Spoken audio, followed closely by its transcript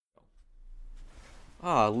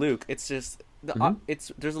Ah, Luke, it's just Hmm.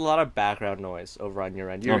 it's there's a lot of background noise over on your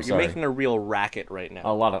end. Oh, You're I'm you're sorry. making a real racket right A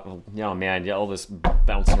now. lot of, yeah, man, yeah, all this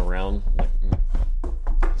bouncing around.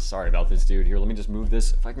 Sorry about this, dude. Here, let me just move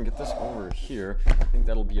this. If I can get this over here, I think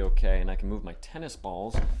that'll be okay. And I can move my tennis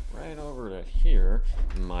balls right over to here.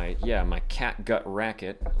 My cat gut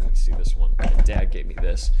racket. Let me see this one. My dad gave me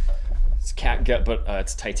this. It's cat gut, but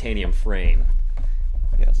it's titanium frame.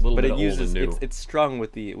 Yes, A little but bit it of old and uses new. it's strung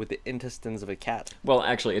with the intestines of a cat. Well,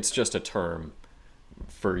 actually, it's just a term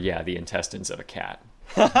for, yeah, the intestines of a cat.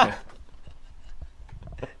 Evan,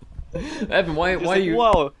 Just why do like, you?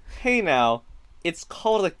 whoa, hey now, it's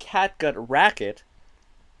called a catgut racket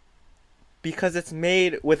because it's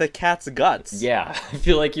made with a cat's guts. Yeah, I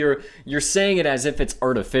feel like you're saying it as if it's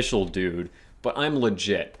artificial, dude. But I'm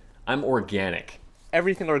legit. I'm organic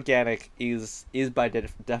Everything organic is by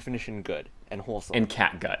definition good and wholesome. and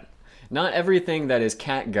cat gut. Not everything that is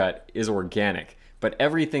cat gut is organic, but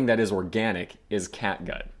everything that is organic is cat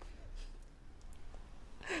gut.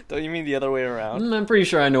 Don't you mean the other way around? I'm pretty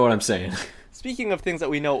sure I know what I'm saying. Speaking of things that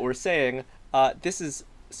we know what we're saying, this is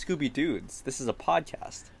Scooby Dudes. This is a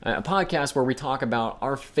podcast. A podcast where we talk about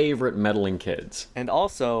our favorite meddling kids. And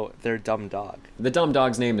also their dumb dog. The dumb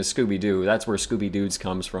dog's name is Scooby Doo. That's where Scooby Dudes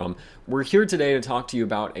comes from. We're here today to talk to you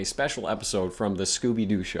about a special episode from the Scooby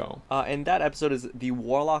Doo Show. And that episode is The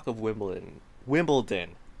Warlock of Wimbledon.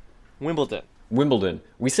 Wimbledon. Wimbledon. Wimbledon.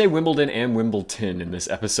 We say Wimbledon and Wimbledon in this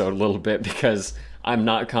episode a little bit because I'm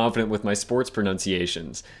not confident with my sports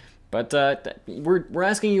pronunciations. But we're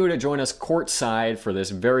asking you to join us courtside for this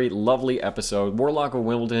very lovely episode, Warlock of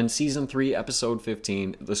Wimbledon, Season 3, Episode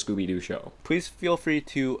 15, The Scooby-Doo Show. Please feel free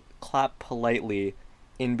to clap politely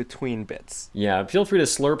in between bits. Yeah, feel free to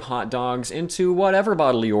slurp hot dogs into whatever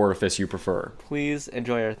bodily orifice you prefer. Please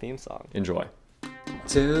enjoy our theme song. Enjoy.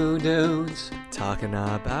 Two dudes, Talking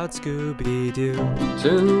about Scooby Doo,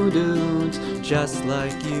 two dudes. just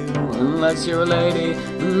like you. Unless you're a lady,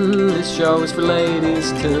 this show is for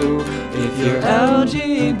ladies too. If you're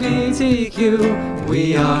LGBTQ,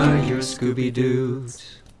 we are your Scooby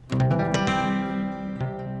Doos.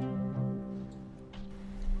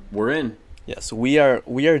 We're in. Yes, we are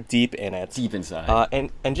deep in it. Deep inside.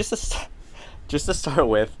 And just to start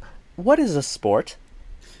with, what is a sport?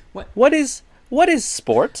 What? What is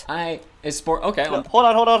sport? Is sport... Okay. No, hold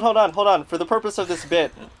on. For the purpose of this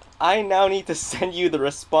bit, I now need to send you the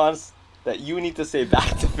response that you need to say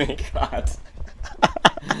back to me. God.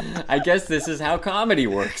 I guess this is how comedy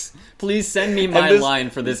works. Please send me my this- line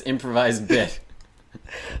for this improvised bit.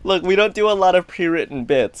 Look, we don't do a lot of pre-written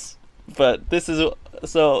bits, but this is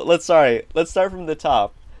so. Let's start from the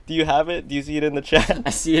top. Do you have it? Do you see it in the chat? I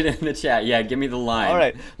see it in the chat. Yeah, give me the line. All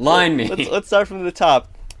right, Line me. Let's start from the top.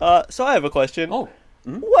 So I have a question. Oh,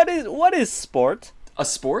 What is sport? a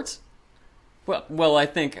sport? Well, I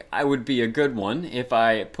think I would be a good one if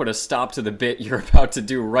I put a stop to the bit you're about to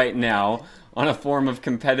do right now on a form of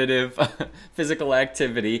competitive physical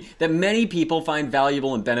activity that many people find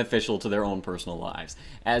valuable and beneficial to their own personal lives.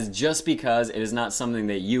 As just because it is not something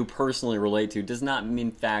that you personally relate to does not,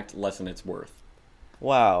 in fact, lessen its worth.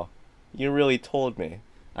 Wow, you really told me.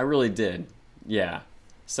 I really did. Yeah.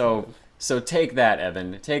 So take that,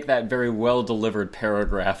 Evan. Take that very well-delivered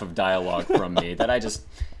paragraph of dialogue from me that I just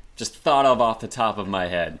thought of off the top of my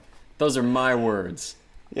head. Those are my words.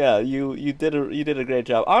 Yeah, you did a great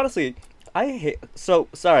job. Honestly, I hate. So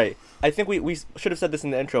sorry. I think we should have said this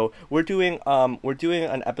in the intro. We're doing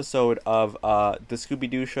an episode of the Scooby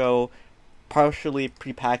Doo Show, partially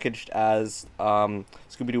prepackaged as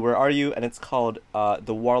Scooby Doo Where Are You, and it's called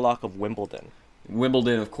The Warlock of Wimbledon.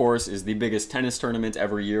 Wimbledon, of course, is the biggest tennis tournament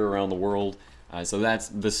every year around the world. So that's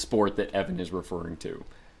the sport that Evan is referring to.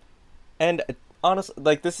 And honestly,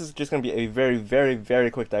 like, this is just gonna be a very, very, very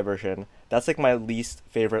quick diversion. That's like my least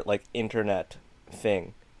favorite like internet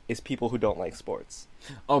thing is people who don't like sports.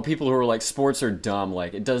 Oh, people who are like, sports are dumb.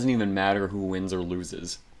 Like, it doesn't even matter who wins or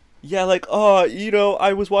loses. Yeah, like, oh,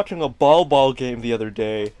 I was watching a ball game the other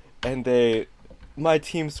day, and my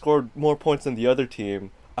team scored more points than the other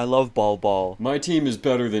team. I love ball. My team is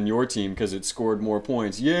better than your team because it scored more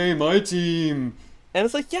points. Yay, my team! And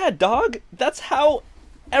it's like, yeah, dog, that's how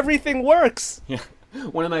everything works. Yeah.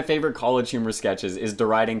 One of my favorite college humor sketches is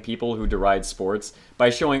deriding people who deride sports by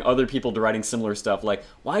showing other people deriding similar stuff like,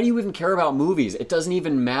 why do you even care about movies? It doesn't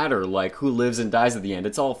even matter, like, who lives and dies at the end.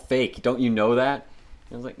 It's all fake. Don't you know that?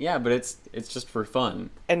 And I was like, yeah, but it's just for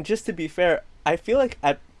fun. And just to be fair, I feel like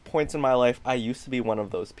at points in my life, I used to be one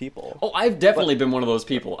of those people. Oh, I've definitely been one of those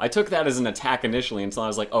people. I took that as an attack initially until I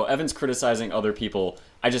was like, oh, Evan's criticizing other people.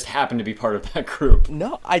 I just happen to be part of that group.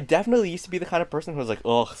 No, I definitely used to be the kind of person who was like,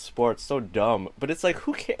 ugh, sports, so dumb. But it's like,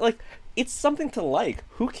 who cares? Like, it's something to like.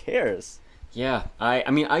 Who cares? Yeah,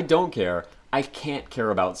 I mean, I don't care. I can't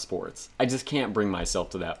care about sports. I just can't bring myself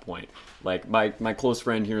to that point. Like, my close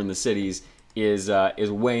friend here in the cities is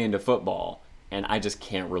way into football, and I just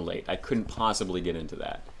can't relate. I couldn't possibly get into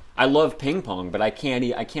that. I love ping pong, but I can't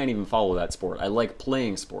even follow that sport. I like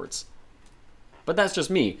playing sports. But that's just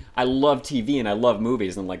me. I love TV and I love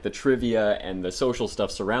movies, and like the trivia and the social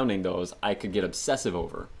stuff surrounding those, I could get obsessive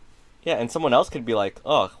over. Yeah, and someone else could be like,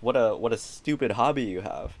 ugh, what a stupid hobby you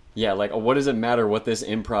have. Yeah, like, what does it matter what this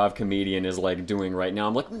improv comedian is, like, doing right now?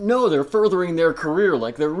 I'm like, no, they're furthering their career.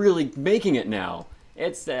 Like, they're really making it now.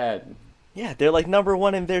 It's that... Yeah, they're, like, number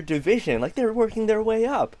one in their division. Like, they're working their way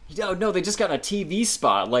up. No, they just got a TV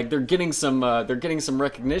spot. Like, they're getting some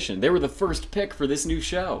recognition. They were the first pick for this new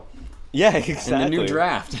show. Yeah, exactly. In the new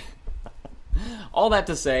draft. All that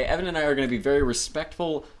to say, Evan and I are going to be very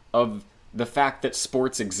respectful of the fact that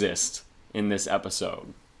sports exist in this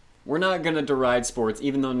episode. We're not going to deride sports,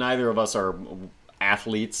 even though neither of us are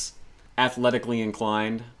athletes, athletically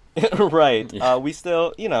inclined. Right. Yeah. We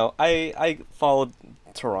still, I followed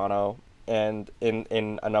Toronto and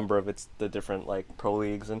in a number of the different, like, pro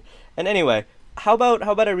leagues. And anyway, how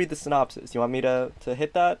about I read the synopsis? You want me to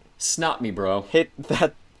hit that? Snot me, bro. Hit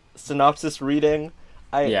that synopsis reading?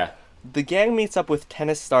 Yeah. The gang meets up with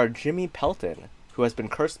tennis star Jimmy Pelton, who has been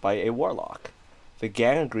cursed by a warlock. The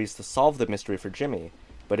gang agrees to solve the mystery for Jimmy,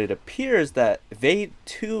 but it appears that they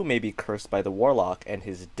too may be cursed by the warlock and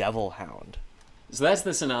his devil hound. So that's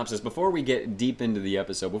the synopsis. Before we get deep into the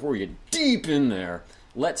episode, before we get deep in there,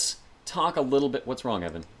 let's talk a little bit. What's wrong,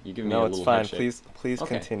 Evan? You give me a little No, it's fine. head shake. Please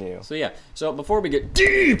Okay. continue. So before we get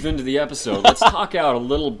deep into the episode, let's talk out a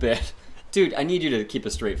little bit. Dude, I need you to keep a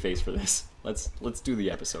straight face for this. Let's do the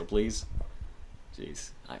episode, please.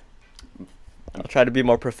 Jeez. I'll try to be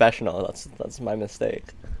more professional. That's my mistake.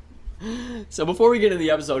 So before we get into the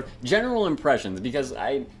episode, general impressions, because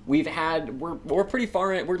we're pretty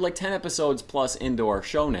far in. We're like 10 episodes plus into our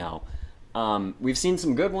show now. We've seen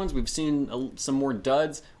some good ones. We've seen some more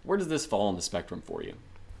duds. Where does this fall on the spectrum for you?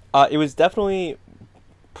 It was definitely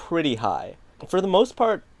pretty high. For the most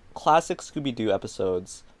part, classic Scooby-Doo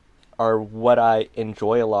episodes are what I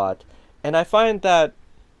enjoy a lot, and I find that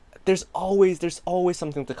there's always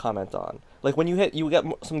something to comment on. Like when you get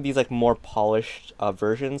some of these like more polished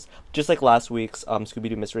versions, just like last week's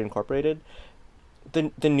Scooby-Doo Mystery Incorporated.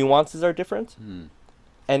 The nuances are different,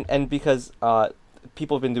 and because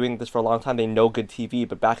people have been doing this for a long time, they know good TV.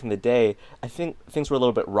 But back in the day, I think things were a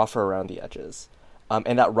little bit rougher around the edges,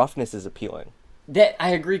 and that roughness is appealing. That I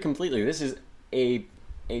agree completely. This is a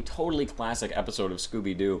totally classic episode of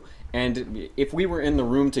Scooby-Doo. And if we were in the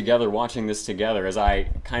room together watching this together, as I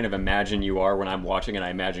kind of imagine you are when I'm watching and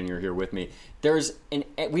I imagine you're here with me,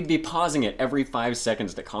 we'd be pausing it every 5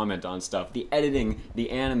 seconds to comment on stuff. The editing, the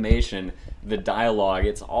animation, the dialogue,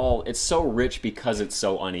 it's so rich because it's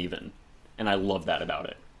so uneven. And I love that about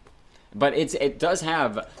it. But it does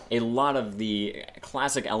have a lot of the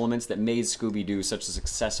classic elements that made Scooby-Doo such a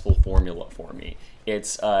successful formula for me.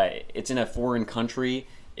 It's in a foreign country.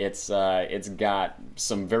 It's got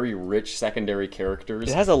some very rich secondary characters.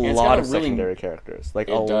 It has a lot of secondary characters, like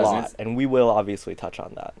a lot, and we will obviously touch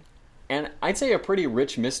on that. And I'd say a pretty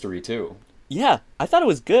rich mystery too. Yeah, I thought it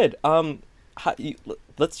was good.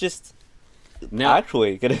 Let's just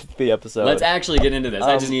actually get into the episode. Let's actually get into this.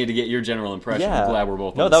 I just needed to get your general impression. Yeah. I'm glad we're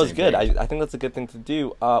both on No, the that was same good. page. I think that's a good thing to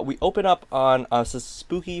do. We open up on some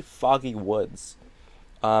spooky, foggy woods.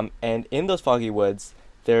 And in those foggy woods,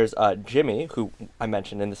 there's Jimmy, who I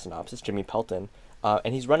mentioned in the synopsis, Jimmy Pelton,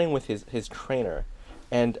 and he's running with his trainer.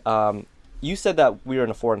 And you said that we were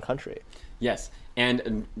in a foreign country. Yes,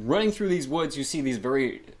 and running through these woods, you see these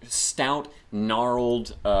very stout,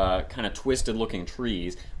 gnarled, kind of twisted-looking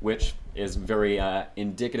trees, which is very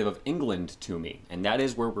indicative of England to me, and that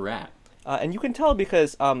is where we're at. And you can tell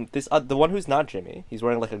because the one who's not Jimmy, he's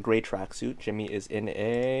wearing like a gray tracksuit. Jimmy is in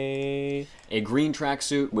a green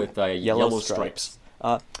tracksuit with yellow stripes.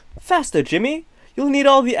 Faster, Jimmy! You'll need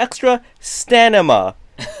all the extra stamina.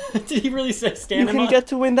 Did he really say You stamina? can get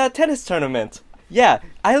to win that tennis tournament. Yeah,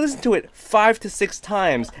 I listened to it 5 to 6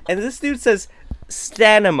 times, and this dude says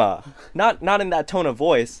stamina. Not in that tone of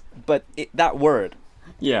voice, but that word.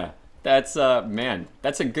 Yeah. That's, man,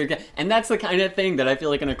 that's a good guy. And that's the kind of thing that I feel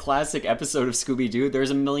like in a classic episode of Scooby-Doo, there's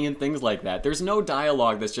a million things like that. There's no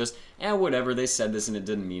dialogue that's just, whatever, they said this and it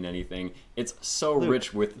didn't mean anything. It's so Luke,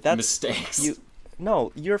 rich with mistakes.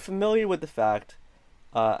 You're familiar with the fact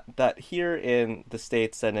that here in the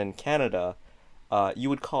States and in Canada, you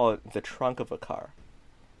would call it the trunk of a car.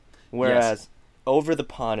 Whereas over the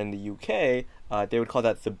pond in the UK, they would call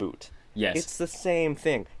that the boot. Yes. It's the same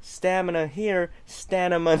thing. Stamina here,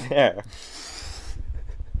 stamina there.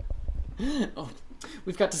 Oh,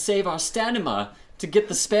 we've got to save our stamina to get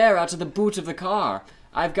the spare out of the boot of the car.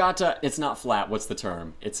 I've got it's not flat. What's the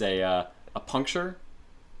term? It's a puncture.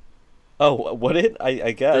 Oh, would it?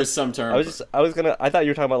 I guess. There's some term. I thought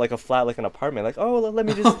you were talking about like a flat, like an apartment. Like, oh, let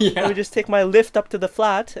me just, yeah. let me just take my lift up to the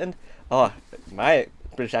flat, and oh, my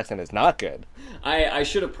British accent is not good. I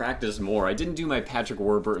should have practiced more. I didn't do my Patrick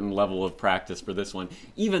Warburton level of practice for this one,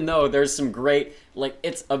 even though there's some great, like,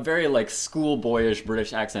 it's a very, like, schoolboyish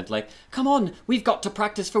British accent. Like, come on, we've got to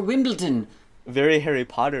practice for Wimbledon. Very Harry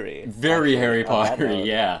Pottery. Very Harry Pottery,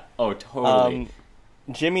 yeah. Oh, totally.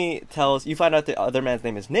 Jimmy you find out the other man's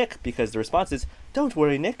name is Nick, because the response is, "Don't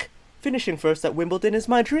worry, Nick. Finishing first at Wimbledon is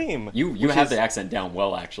my dream." You have the accent down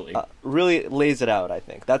well, actually. Really lays it out, I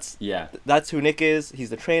think. That's who Nick is. He's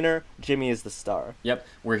the trainer. Jimmy is the star. Yep.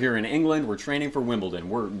 We're here in England. We're training for Wimbledon.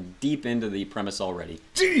 We're deep into the premise already.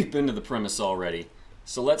 Deep into the premise already.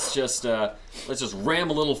 So let's just ram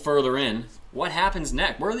a little further in. What happens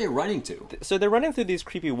next? Where are they running to? So they're running through these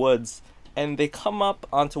creepy woods, and they come up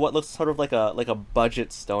onto what looks sort of like a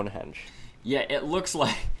budget Stonehenge. Yeah, it looks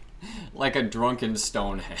like a drunken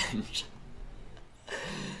Stonehenge.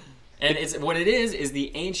 And what it is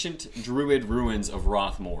the ancient druid ruins of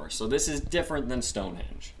Rothmore. So this is different than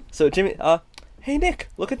Stonehenge. So Jimmy, hey Nick,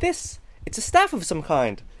 look at this. It's a staff of some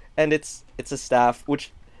kind. And it's a staff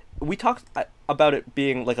which we talked about it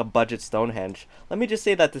being like a budget Stonehenge. Let me just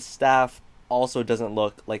say that the staff also doesn't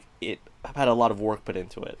look like it had a lot of work put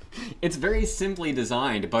into it. It's very simply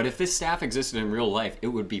designed, but if this staff existed in real life, it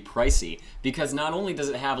would be pricey, because not only does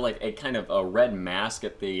it have like a kind of a red mask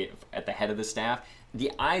at the head of the staff,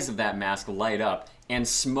 the eyes of that mask light up and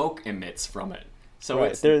smoke emits from it. So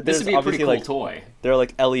right. This would be a pretty cool toy. There are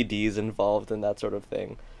like LEDs involved in that sort of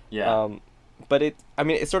thing. Yeah. But it's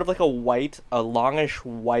sort of like a longish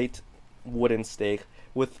white wooden stake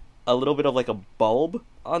with a little bit of like a bulb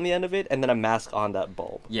on the end of it, and then a mask on that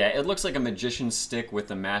bulb. Yeah, it looks like a magician's stick with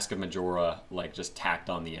the Mask of Majora like just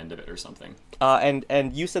tacked on the end of it or something.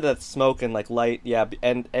 And you said that smoke and like light, yeah,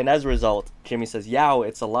 and as a result, Jimmy says, "Yow,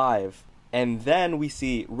 it's alive." And then we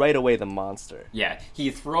see right away the monster. Yeah,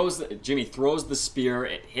 Jimmy throws the spear,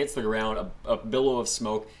 it hits the ground, a billow of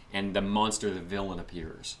smoke, and the monster, the villain,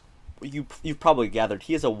 appears. You've probably gathered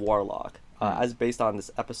he is a warlock, as based on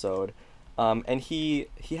this episode, and he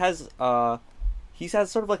has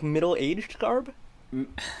sort of like middle-aged garb.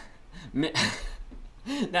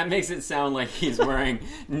 That makes it sound like he's wearing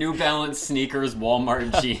New Balance sneakers,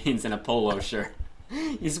 Walmart jeans, and a polo shirt.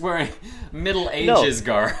 He's wearing Middle Ages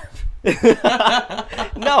garb.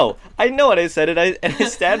 No, I know what I said, and I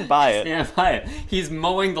stand by it. Stand by it. He's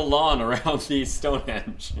mowing the lawn around the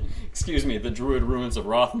Stonehenge. Excuse me, the Druid ruins of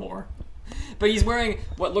Rothmore. But he's wearing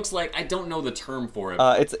what looks like, I don't know the term for it.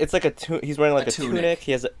 It's like he's wearing like a tunic.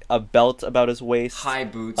 He has a belt about his waist. High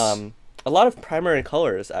boots. A lot of primary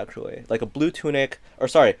colors actually, like a blue tunic,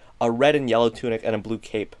 a red and yellow tunic and a blue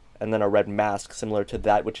cape, and then a red mask similar to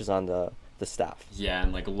that which is on the staff. Yeah,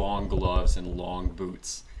 and like long gloves and long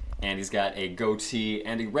boots. And he's got a goatee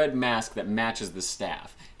and a red mask that matches the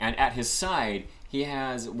staff. And at his side, he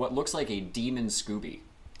has what looks like a demon Scooby.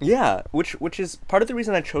 Yeah, which is part of the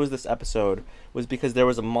reason I chose this episode was because there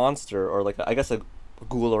was a monster, or like I guess a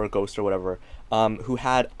ghoul or a ghost or whatever, who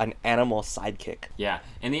had an animal sidekick. Yeah,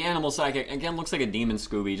 and the animal sidekick again looks like a demon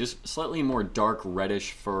Scooby, just slightly more dark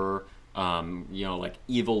reddish fur, like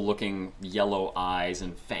evil-looking yellow eyes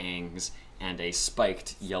and fangs, and a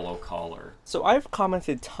spiked yellow collar. So I've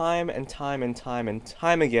commented time and time and time and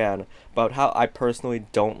time again about how I personally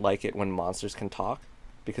don't like it when monsters can talk,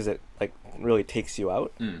 because it like really takes you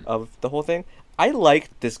out of the whole thing. I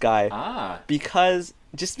liked this guy because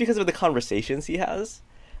of the conversations he has.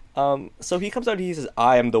 So he comes out and he says,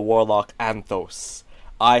 "I am the warlock Anthos.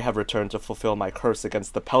 I have returned to fulfill my curse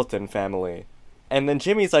against the Pelton family." And then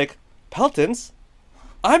Jimmy's like, "Peltons?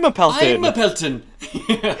 I'm a Pelton." I'm a Pelton.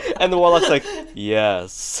 And the warlock's like,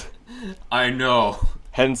 "Yes. I know.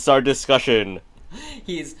 Hence our discussion."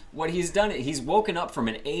 He's woken up from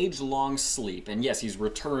an age-long sleep, and yes, he's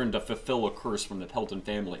returned to fulfill a curse from the Pelton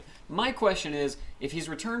family. My question is, if he's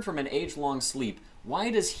returned from an age-long sleep,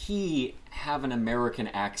 why does he have an American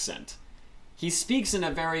accent? He speaks in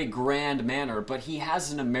a very grand manner, but he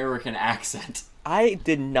has an American accent. I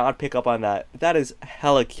did not pick up on that. That is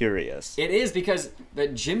hella curious. It is, because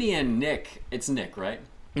Jimmy and Nick, it's Nick, right?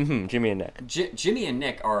 Mm-hmm, Jimmy and Nick. Jimmy and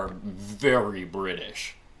Nick are very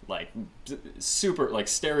British. like super, like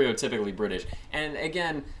stereotypically British. And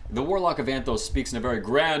again, the Warlock of Anthos speaks in a very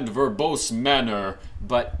grand, verbose manner,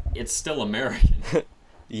 but it's still American.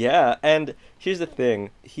 Yeah, and here's the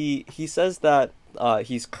thing. He says that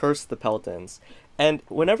he's cursed the Peltons, and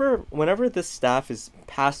whenever this staff is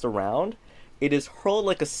passed around, it is hurled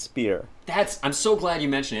like a spear. I'm so glad you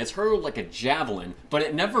mentioned it. It's hurled like a javelin, but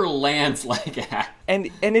it never lands like that. And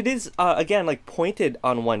it is again like pointed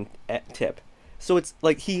on one tip, so it's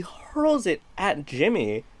like he hurls it at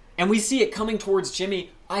Jimmy. And we see it coming towards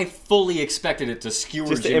Jimmy. I fully expected it to skewer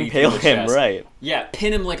Just to Jimmy impale through the him, chest. right? Yeah,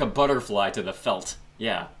 pin him like a butterfly to the felt.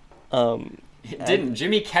 Yeah. It didn't.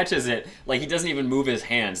 Jimmy catches it like he doesn't even move his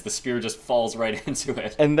hands. The spear just falls right into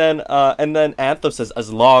it. And then Anthos says,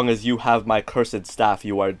 "As long as you have my cursed staff,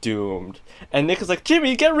 you are doomed." And Nick is like,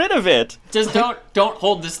 "Jimmy, get rid of it." Just don't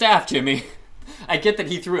hold the staff, Jimmy. I get that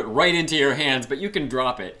he threw it right into your hands, but you can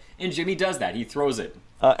drop it. And Jimmy does that. He throws it.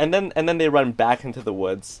 And then they run back into the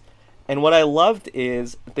woods. And what I loved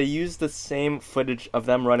is they used the same footage of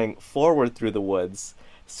them running forward through the woods,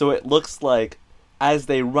 so it looks like as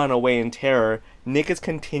they run away in terror, Nick is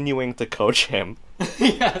continuing to coach him.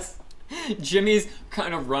 Yes. Jimmy's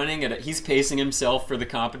kind of running he's pacing himself for the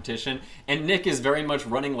competition, and Nick is very much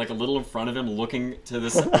running like a little in front of him, looking to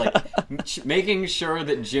this, like making sure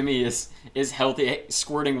that Jimmy is healthy,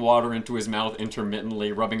 squirting water into his mouth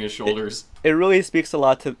intermittently, rubbing his shoulders. It really speaks a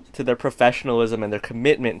lot to their professionalism and their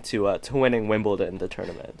commitment to winning Wimbledon, the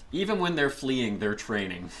tournament. Even when they're fleeing, they're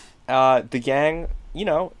training. The gang,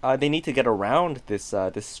 they need to get around this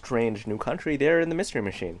strange new country. They're in the Mystery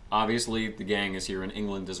Machine. Obviously, the gang is here in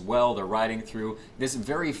England as well. They're riding through this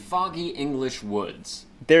very foggy English woods.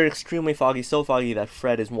 They're extremely foggy, so foggy that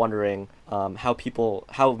Fred is wondering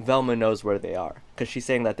how Velma knows where they are, because she's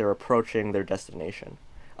saying that they're approaching their destination,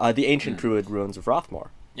 the ancient druid ruins of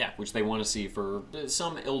Rothmore. Yeah, which they want to see for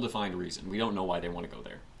some ill-defined reason. We don't know why they want to go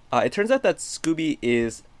there. It turns out that Scooby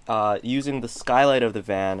is using the skylight of the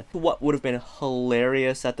van. What would have been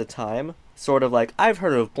hilarious at the time, sort of like, I've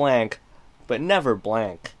heard of blank, but never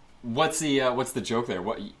blank. What's the joke there?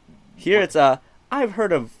 It's I've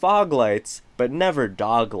heard of fog lights, but never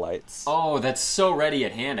dog lights. Oh, that's so ready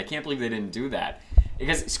at hand. I can't believe they didn't do that.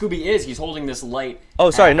 Because he's holding this light.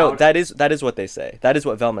 Oh, sorry, no, that is what they say. That is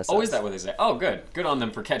what Velma says. Oh, is that what they say? Oh, good. Good on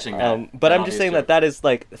them for catching that. But I'm just saying that is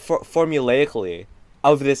like formulaically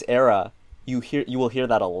of this era. You will hear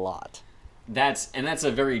that a lot. That's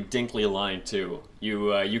a very Dinkley line too.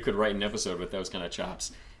 You could write an episode with those kind of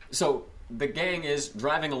chops. So the gang is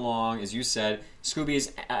driving along, as you said.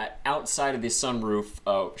 Scooby's outside of the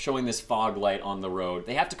sunroof, showing this fog light on the road.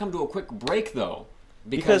 They have to come to a quick break though,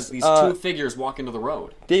 because these two figures walk into the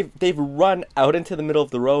road. They've run out into the middle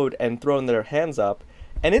of the road and thrown their hands up,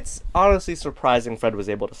 and it's honestly surprising Fred was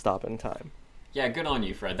able to stop in time. Yeah, good on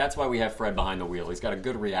you, Fred. That's why we have Fred behind the wheel. He's got a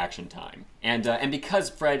good reaction time. And because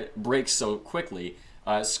Fred brakes so quickly,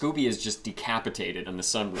 Scooby is just decapitated on the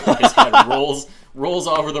sunroof. His head rolls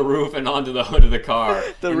over the roof and onto the hood of the car.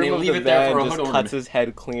 The rim of the van just cuts his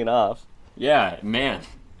head clean off. Yeah, man.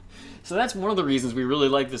 So that's one of the reasons we really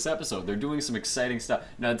like this episode. They're doing some exciting stuff.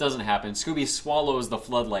 No, it doesn't happen. Scooby swallows the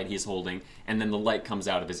floodlight he's holding, and then the light comes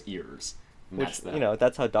out of his ears.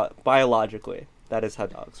 That's how biologically. That is how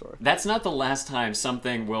dogs work. That's not the last time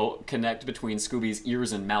something will connect between Scooby's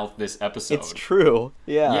ears and mouth this episode. It's true.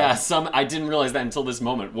 Yeah. Yeah, I didn't realize that until this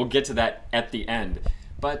moment. We'll get to that at the end.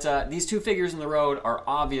 But these two figures in the road are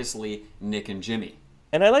obviously Nick and Jimmy.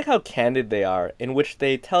 And I like how candid they are, in which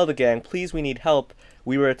they tell the gang, please, we need help.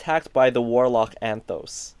 We were attacked by the Warlock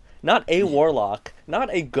Anthos. Not a warlock,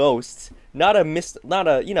 not a ghost,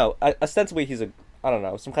 ostensibly he's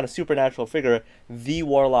some kind of supernatural figure, the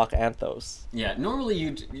Warlock Anthos. Yeah, normally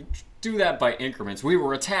you do that by increments. We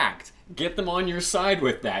were attacked. Get them on your side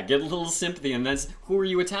with that. Get a little sympathy, and that's who are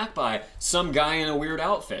you attacked by? Some guy in a weird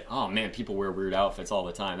outfit. Oh man, people wear weird outfits all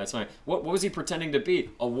the time. That's fine. What was he pretending to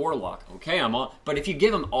be? A warlock. Okay, I'm on. But if you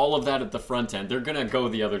give them all of that at the front end, they're gonna go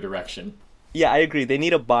the other direction. Yeah, I agree. They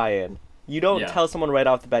need a buy-in. You don't tell someone right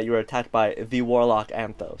off the bat you were attacked by the Warlock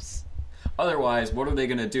Anthos. Otherwise, what are they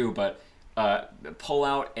gonna do but pull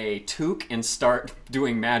out a toque and start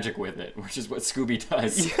doing magic with it, which is what Scooby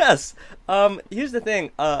does. Yes. Here's the thing.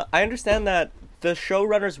 I understand that the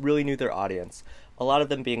showrunners really knew their audience. A lot of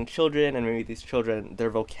them being children, and maybe these children, their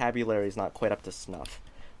vocabulary is not quite up to snuff.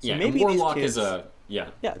 So maybe warlock these kids,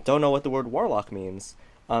 don't know what the word warlock means.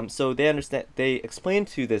 So they understand. They explain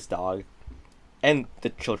to this dog, and the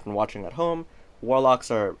children watching at home, warlocks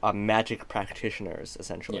are magic practitioners,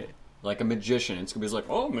 essentially. like a magician. And Scooby's like,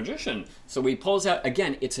 oh, magician. So he pulls out,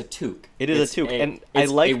 again, it's a toque. It is a toque. And I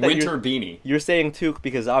it's like a that winter beanie. You're saying toque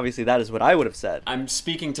because obviously that is what I would have said. I'm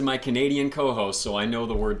speaking to my Canadian co-host, so I know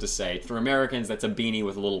the word to say. For Americans, that's a beanie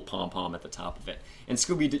with a little pom-pom at the top of it. And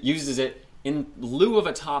Scooby uses it in lieu of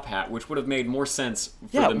a top hat, which would have made more sense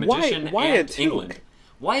for the magician why and a England.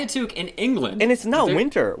 Why a toque in England? And it's not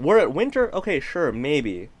winter. We're at winter? Okay, sure,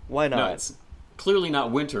 maybe. Why not? No, it's clearly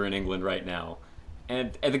not winter in England right now.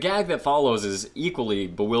 And the gag that follows is equally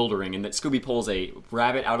bewildering in that Scooby pulls a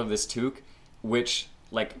rabbit out of this toque, which,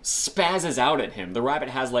 like, spazzes out at him. The rabbit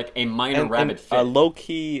has, like, a minor rabbit fit.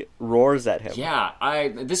 Low-key roars at him. Yeah,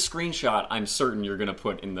 this screenshot I'm certain you're going to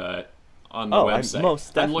put on the website.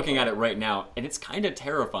 Most definitely. I'm looking at it right now, and it's kind of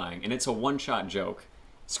terrifying, and it's a one-shot joke.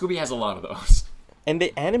 Scooby has a lot of those. And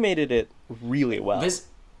they animated it really well.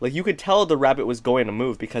 Like, you could tell the rabbit was going to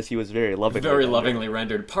move because he was very lovingly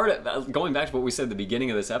rendered. Part of, going back to what we said at the beginning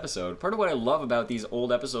of this episode, part of what I love about these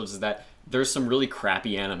old episodes is that there's some really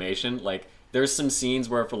crappy animation. Like, there's some scenes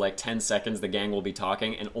where for like 10 seconds the gang will be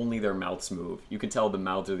talking and only their mouths move. You can tell the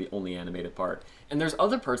mouths are the only animated part. And there's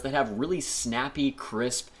other parts that have really snappy,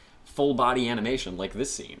 crisp, full body animation, like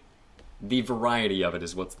this scene. The variety of it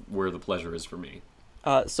is where the pleasure is for me.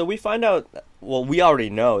 So we find out, well, we already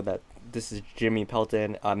know that this is Jimmy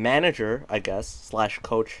Pelton, manager, I guess, /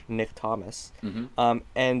 coach Nick Thomas. Mm-hmm.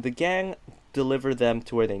 And the gang deliver them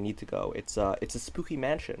to where they need to go. It's a spooky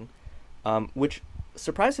mansion, which,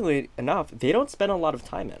 surprisingly enough, they don't spend a lot of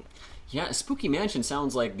time in. Yeah, a spooky mansion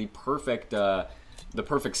sounds like the perfect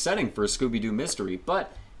setting for a Scooby-Doo mystery,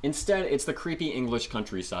 but instead it's the creepy English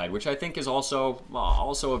countryside, which I think is also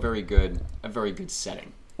a very good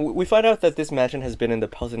setting. We find out that this mansion has been in the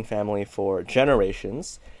Pelton family for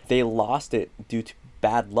generations. They lost it due to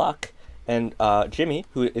bad luck, and Jimmy,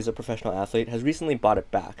 who is a professional athlete, has recently bought it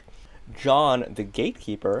back. John, the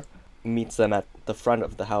gatekeeper, meets them at the front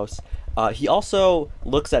of the house. He also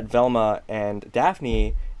looks at Velma and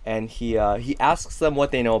Daphne, and he asks them what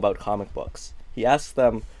they know about comic books. He asks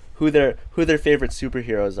them who their favorite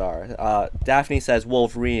superheroes are. Daphne says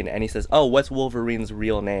Wolverine, and he says, "Oh, what's Wolverine's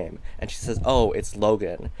real name?" And she says, "Oh, it's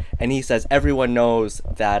Logan." And he says, "Everyone knows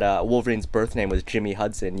that Wolverine's birth name was Jimmy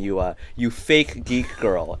Hudson. You fake geek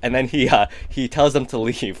girl." And then he tells them to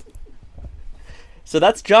leave. So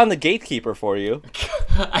that's John the Gatekeeper for you.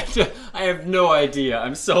 I have no idea.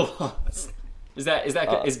 I'm so lost.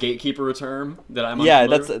 Is gatekeeper a term that I'm unfamiliar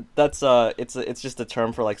with? That's it's just a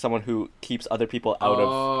term for like someone who keeps other people out of.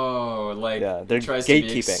 Oh, like they're tries gatekeeping.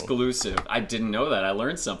 To be exclusive. I didn't know that. I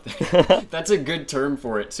learned something. That's a good term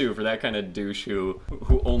for it too, for that kind of douche who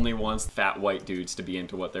only wants fat white dudes to be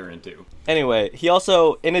into what they're into. Anyway, he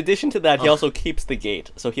also, in addition to that, he also keeps the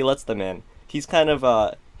gate, so he lets them in. He's kind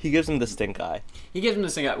of he gives them the stink eye. He gives them the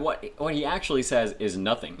stink eye. What he actually says is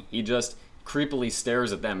nothing. He just creepily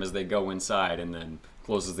stares at them as they go inside and then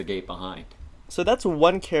closes the gate behind. So that's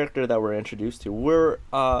one character that we're introduced to. We're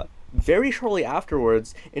very shortly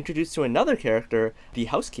afterwards introduced to another character, the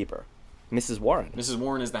housekeeper, Mrs. Warren. Mrs.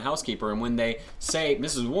 Warren is the housekeeper, and when they say,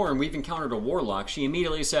 "Mrs. Warren, we've encountered a warlock," she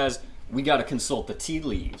immediately says, "We gotta consult the tea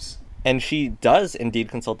leaves." And she does indeed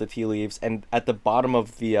consult the tea leaves, and at the bottom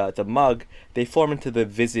of the mug, they form into the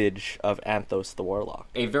visage of Anthos the Warlock.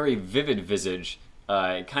 A very vivid visage,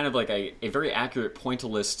 kind of like a very accurate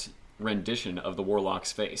pointillist rendition of the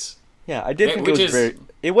Warlock's face. Yeah, I did think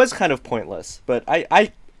it was kind of pointless, but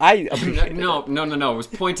I appreciate No, it was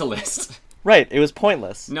pointillist. Right, it was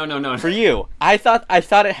pointless. No. For you. I thought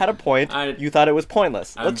it had a point. You thought it was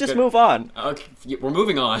pointless. Let's just move on. Okay, we're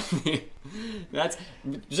moving on. That's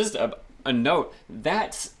just a note.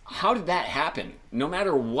 How did that happen? No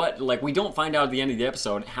matter what, like, we don't find out at the end of the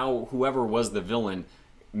episode how whoever was the villain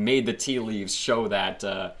made the tea leaves show that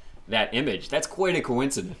image. That's quite a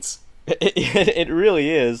coincidence. It really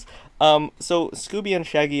is. So Scooby and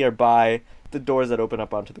Shaggy are by the doors that open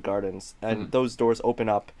up onto the gardens, and those doors open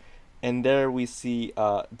up, and there we see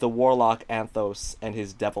the warlock Anthos and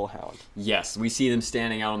his devil hound. Yes, we see them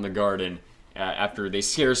standing out in the garden after they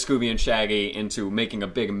scare Scooby and Shaggy into making a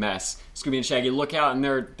big mess. Scooby and Shaggy look out, and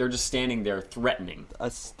they're just standing there threatening. The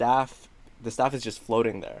staff is just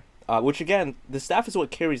floating there. Which again, the staff is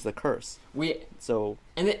what carries the curse. It's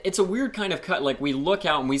a weird kind of cut. Like, we look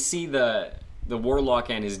out and we see the warlock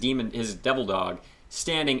and his devil dog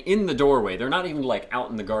standing in the doorway. They're not even like out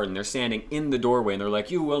in the garden. They're standing in the doorway, and they're like,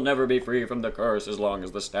 "You will never be free from the curse as long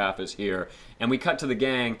as the staff is here." And we cut to the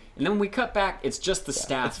gang, and then when we cut back, it's just the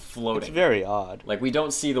staff floating. It's very odd. Like, we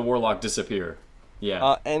don't see the warlock disappear.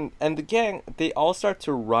 Yeah. And the gang, they all start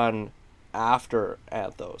to run after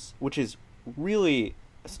Anthos, which is really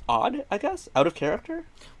odd, I guess, out of character.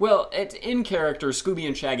 Well, in character, Scooby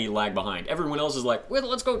and Shaggy lag behind. Everyone else is like, well,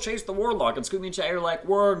 let's go chase the warlock. And Scooby and Shaggy are like,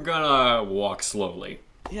 we're gonna walk slowly.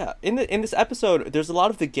 Yeah, in this episode, there's a lot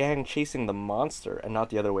of the gang chasing the monster and not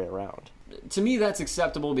the other way around. To me, that's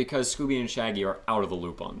acceptable because Scooby and Shaggy are out of the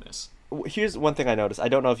loop on this. Here's one thing I noticed. I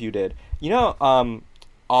don't know if you did. You know,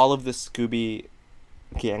 all of the Scooby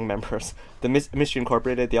gang members, the Mystery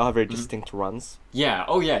Incorporated, they all have very distinct runs. Yeah,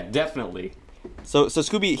 oh yeah, definitely. So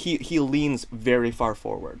Scooby, he leans very far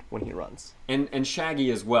forward when he runs. And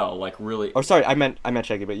Shaggy as well, like really... Oh, sorry, I meant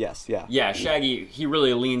Shaggy, but yes, yeah. Yeah, Shaggy, he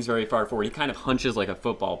really leans very far forward. He kind of hunches like a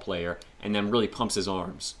football player and then really pumps his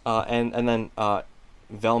arms. And then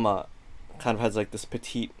Velma kind of has like this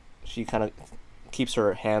petite... She kind of keeps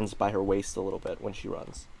her hands by her waist a little bit when she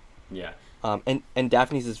runs. Yeah. And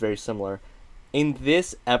Daphne's is very similar. In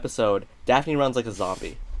this episode, Daphne runs like a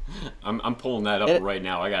zombie. I'm pulling that up right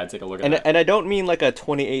now. I gotta take a look at that. And I don't mean like a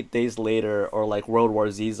 28 Days Later or like World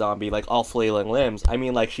War Z zombie, like all flailing limbs. I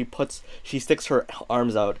mean like she sticks her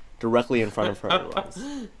arms out directly in front of her and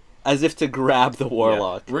runs, as if to grab the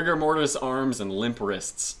warlock. Yeah. Rigor mortis arms and limp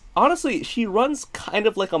wrists. Honestly, she runs kind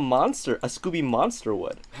of like a monster, a Scooby monster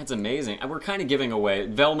would. That's amazing. We're kind of giving away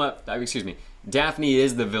Daphne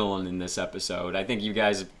is the villain in this episode. I think you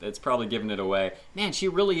guys, it's probably giving it away. Man, she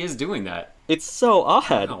really is doing that. It's so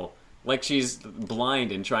odd. Wow. Like she's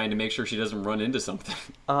blind and trying to make sure she doesn't run into something.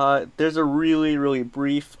 There's a really, really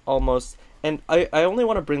brief, almost... And I only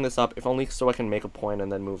want to bring this up, if only so I can make a point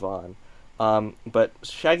and then move on. But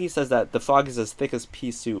Shaggy says that the fog is as thick as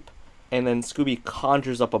pea soup. And then Scooby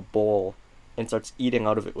conjures up a bowl and starts eating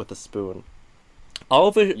out of it with a spoon. All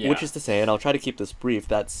of it, which is to say, and I'll try to keep this brief,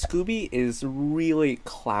 that Scooby is really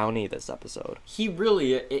clowny this episode. He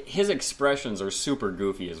really, his expressions are super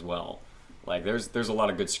goofy as well. Like there's a lot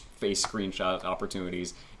of good face screenshot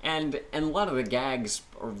opportunities, and a lot of the gags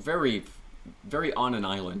are very, very on an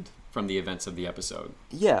island from the events of the episode.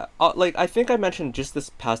 Yeah, like I think I mentioned just this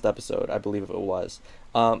past episode, I believe it was,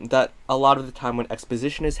 that a lot of the time when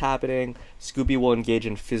exposition is happening, Scooby will engage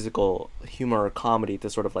in physical humor or comedy to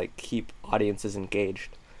sort of like keep audiences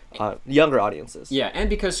engaged, younger audiences. Yeah, and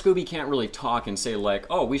because Scooby can't really talk and say like,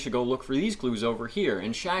 oh, we should go look for these clues over here,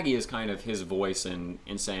 and Shaggy is kind of his voice in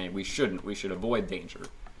saying we should avoid danger.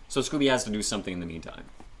 So Scooby has to do something in the meantime.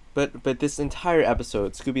 But this entire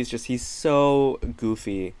episode, Scooby's he's so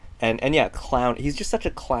goofy. And yeah, clown. He's just such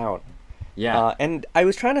a clown. Yeah. And I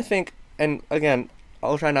was trying to think, and again,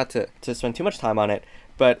 I'll try not to spend too much time on it,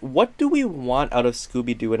 but what do we want out of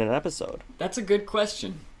Scooby-Doo in an episode? That's a good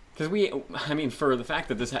question. Because for the fact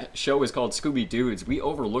that this show is called Scooby-Dudes, we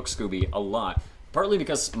overlook Scooby a lot. Partly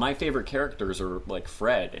because my favorite characters are like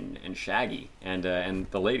Fred and Shaggy and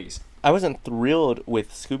the ladies. I wasn't thrilled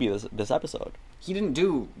with Scooby this episode. He didn't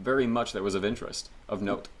do very much that was of interest, of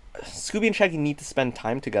note. Scooby and Shaggy need to spend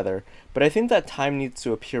time together, but I think that time needs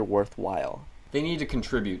to appear worthwhile. They need to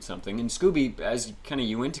contribute something, and Scooby, as kind of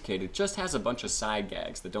you indicated, just has a bunch of side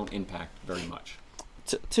gags that don't impact very much.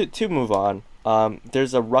 To move on,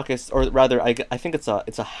 there's a ruckus, or rather, I think it's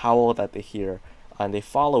a howl that they hear, and they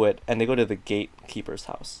follow it, and they go to the gatekeeper's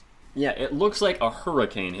house. Yeah, it looks like a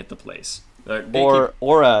hurricane hit the place.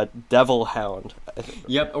 Or a devil hound.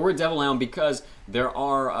 Yep, or a devil hound, because there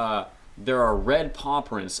are red paw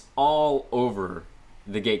prints all over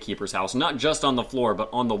the gatekeeper's house. Not just on the floor, but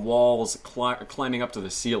on the walls, climbing up to the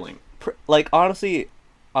ceiling. Like, honestly,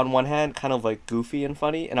 on one hand, kind of like goofy and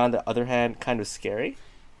funny, and on the other hand, kind of scary.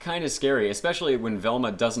 Kind of scary, especially when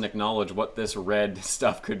Velma doesn't acknowledge what this red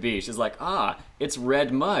stuff could be. She's like, it's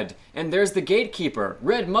red mud. And there's the gatekeeper.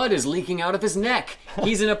 Red mud is leaking out of his neck.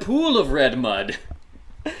 He's in a pool of red mud.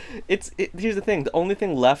 Here's the thing. The only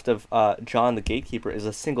thing left of John the gatekeeper is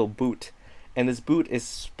a single boot. And this boot is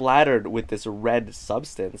splattered with this red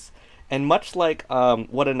substance. And much like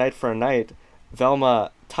What a Night for a Night,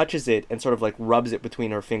 Velma touches it and sort of like rubs it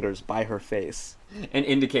between her fingers by her face. And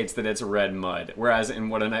indicates that it's red mud. Whereas in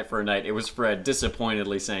What a Night for a Night, it was Fred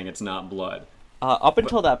disappointedly saying it's not blood. Up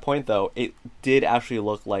until that point, though, it did actually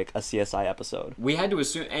look like a CSI episode. We had to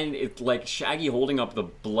assume, and it's like Shaggy holding up the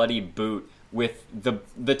bloody boot with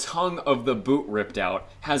the tongue of the boot ripped out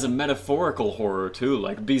has a metaphorical horror too,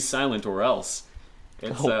 like be silent or else.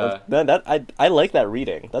 It's I like that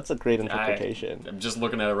reading. That's a great interpretation. I'm just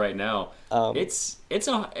looking at it right now. It's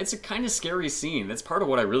a kind of scary scene. That's part of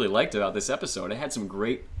what I really liked about this episode. It had some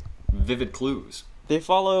great vivid clues. They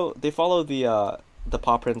follow the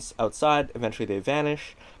paw prints outside. Eventually they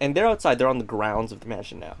vanish, and they're outside. They're on the grounds of the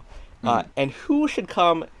mansion now. And who should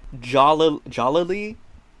come jollily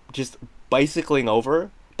just bicycling over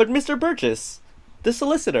but Mr. Burgess, the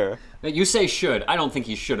solicitor. You say should. I don't think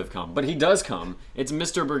he should have come, but he does come. It's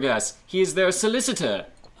Mr. Burgess. He is their solicitor.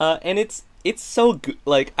 And it's so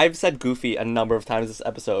like I've said goofy a number of times this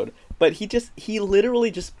episode, but he literally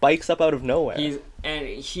just bikes up out of nowhere.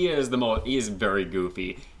 He is very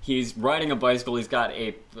goofy. He's riding a bicycle. He's got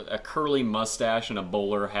a curly mustache and a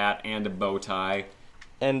bowler hat and a bow tie.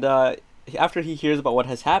 And after he hears about what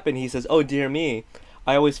has happened, he says, "Oh dear me,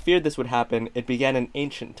 I always feared this would happen. It began in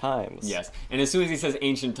ancient times." Yes, and as soon as he says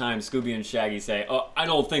ancient times, Scooby and Shaggy say, "Oh, I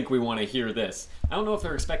don't think we want to hear this." I don't know if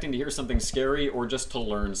they're expecting to hear something scary or just to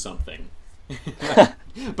learn something.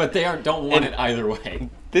 But they don't want it either way.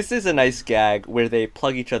 This is a nice gag where they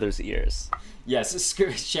plug each other's ears. Yes,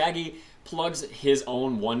 Shaggy plugs his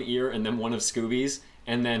own one ear and then one of Scooby's,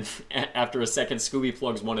 and then after a second, Scooby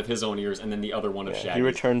plugs one of his own ears and then the other one of Shaggy's. He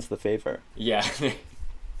returns the favor. Yeah.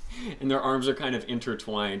 And their arms are kind of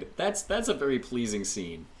intertwined. That's a very pleasing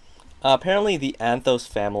scene. Apparently, the Anthos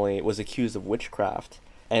family was accused of witchcraft,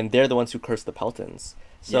 and they're the ones who cursed the Peltons.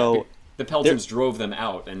 So yeah, the Peltons drove them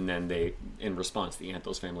out, and then in response, the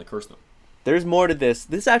Anthos family cursed them. There's more to this.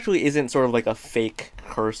 This actually isn't sort of like a fake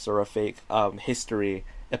curse or a fake history.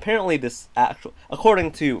 Apparently,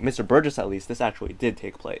 according to Mr. Burgess at least, this actually did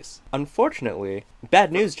take place. Unfortunately,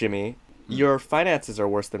 bad news, Jimmy. Your finances are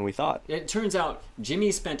worse than we thought. It turns out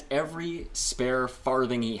Jimmy spent every spare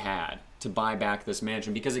farthing he had to buy back this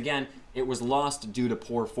mansion because, again, it was lost due to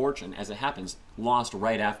poor fortune, as it happens, lost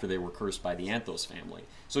right after they were cursed by the Anthos family.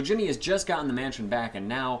 So Jimmy has just gotten the mansion back, and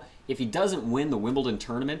now, if he doesn't win the Wimbledon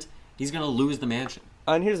tournament, he's going to lose the mansion.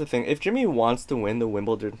 And here's the thing. If Jimmy wants to win the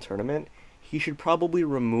Wimbledon tournament, he should probably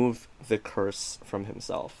remove the curse from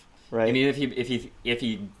himself, right? I mean, if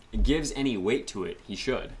he gives any weight to it, he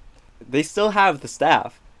should. They still have the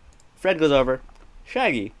staff. Fred goes over.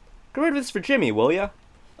 Shaggy, get rid of this for Jimmy, will ya?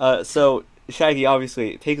 So Shaggy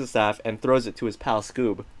obviously takes the staff and throws it to his pal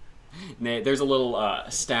Scoob. There's a little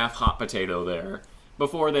staff hot potato there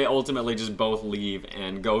before they ultimately just both leave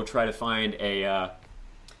and go try to find a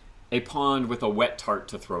pond with a wet tart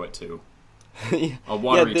to throw it to. A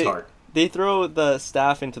watery tart. They throw the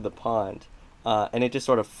staff into the pond, and it just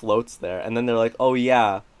sort of floats there. And then they're like, oh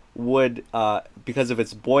yeah, wood, because of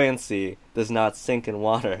its buoyancy, does not sink in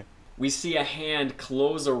water. We see a hand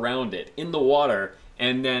close around it in the water,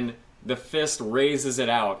 and then the fist raises it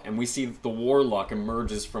out, and we see the warlock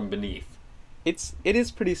emerges from beneath. It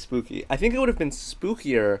is pretty spooky. I think it would have been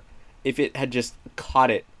spookier if it had just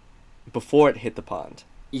caught it before it hit the pond.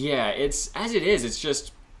 Yeah, it's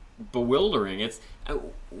just bewildering. It's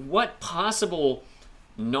what possible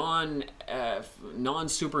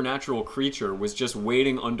non-supernatural creature was just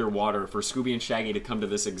waiting underwater for Scooby and Shaggy to come to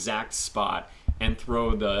this exact spot and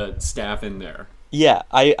throw the staff in there. Yeah,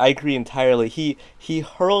 I agree entirely. He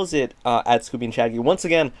hurls it at Scooby and Shaggy, once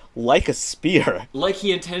again, like a spear. Like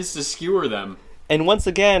he intends to skewer them. And once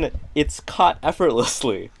again, it's caught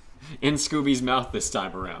effortlessly. In Scooby's mouth this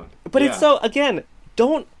time around. But it's so, again,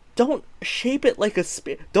 don't shape it like a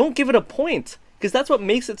spear. Don't give it a point, because that's what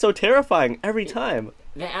makes it so terrifying every time.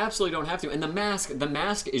 They absolutely don't have to. And the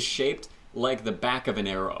mask is shaped like the back of an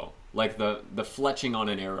arrow. Like the fletching on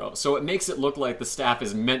an arrow. So it makes it look like the staff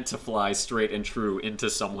is meant to fly straight and true into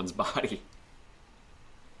someone's body.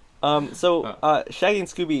 Shaggy and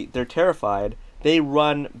Scooby, they're terrified. They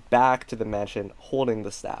run back to the mansion holding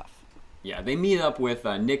the staff. Yeah, they meet up with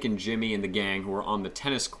Nick and Jimmy and the gang who are on the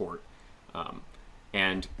tennis court.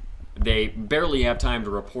 And they barely have time to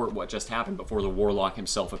report what just happened before the warlock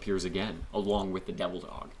himself appears again, along with the devil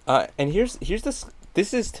dog. And here's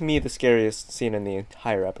this is, to me, the scariest scene in the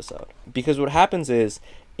entire episode. Because what happens is,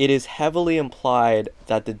 it is heavily implied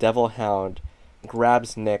that the Devil Hound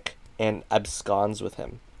grabs Nick and absconds with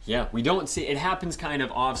him. Yeah, we don't see... It happens kind of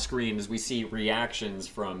off-screen as we see reactions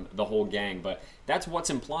from the whole gang, but that's what's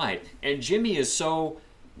implied. And Jimmy is so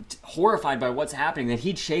horrified by what's happening that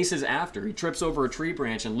he chases after. He trips over a tree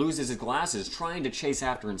branch and loses his glasses trying to chase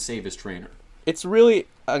after and save his trainer. It's really...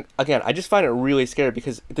 again, I just find it really scary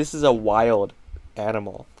because this is a wild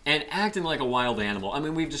animal. And acting like a wild animal. I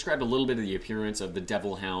mean, we've described a little bit of the appearance of the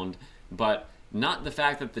Devil Hound, but not the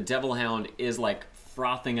fact that the Devil Hound is like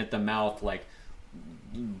frothing at the mouth, like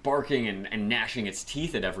barking and gnashing its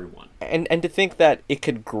teeth at everyone. And to think that it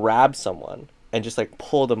could grab someone and just like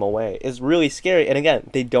pull them away is really scary. And again,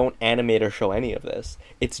 they don't animate or show any of this.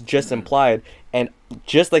 It's just implied. And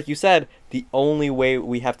just like you said, the only way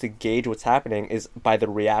we have to gauge what's happening is by the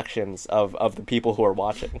reactions of the people who are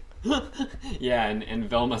watching. Yeah, and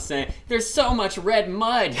Velma saying, "There's so much red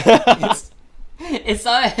mud.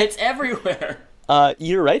 It's everywhere."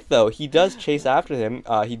 You're right, though. He does chase after him.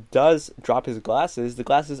 He does drop his glasses. The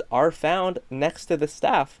glasses are found next to the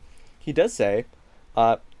staff. He does say,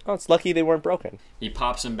 Oh, it's lucky they weren't broken. He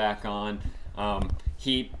pops him back on.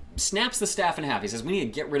 He snaps the staff in half. He says, we need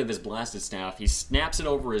to get rid of this blasted staff. He snaps it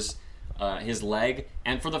over his leg,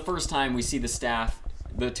 and for the first time we see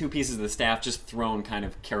the two pieces of the staff just thrown kind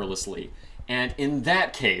of carelessly. And in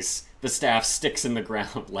that case, the staff sticks in the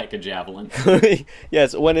ground like a javelin.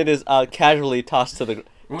 Yes, when it is casually tossed to the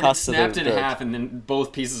When it's snapped in half and then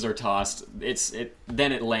both pieces are tossed,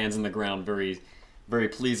 then it lands in the ground very, very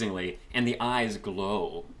pleasingly, and the eyes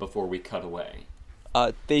glow before we cut away.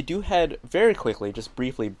 They do head very quickly, just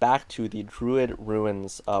briefly, back to the Druid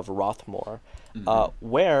ruins of Rothmore,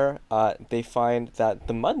 where they find that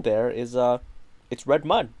the mud there is it's red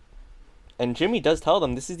mud. And Jimmy does tell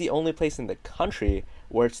them this is the only place in the country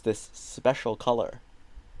where it's this special color.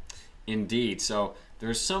 Indeed. So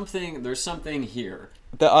there's something here.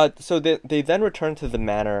 So they then return to the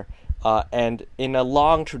manor, and in a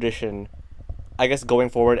long tradition, I guess going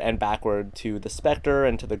forward and backward to the Spectre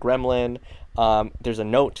and to the Gremlin, there's a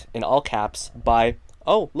note in all caps by,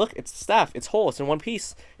 oh, look, it's the staff. It's whole. It's in one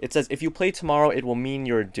piece. It says, if you play tomorrow, it will mean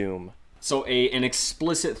your doom. So an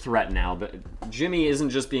explicit threat now. Jimmy isn't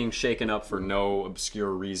just being shaken up for no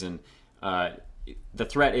obscure reason. The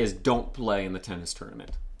threat is don't play in the tennis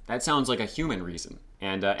tournament. That sounds like a human reason.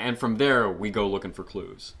 And from there, we go looking for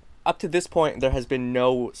clues. Up to this point, there has been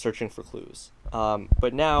no searching for clues.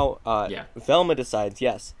 But now, Velma decides,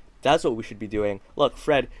 yes, that's what we should be doing. Look,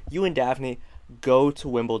 Fred, you and Daphne go to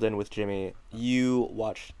Wimbledon with Jimmy. You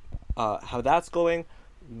watch how that's going.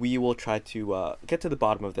 We will try to get to the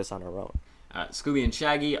bottom of this on our own. Scooby and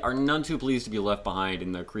Shaggy are none too pleased to be left behind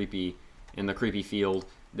in the creepy field.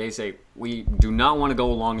 They say, we do not want to go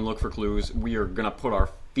along and look for clues. We are going to put our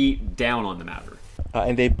feet down on the matter.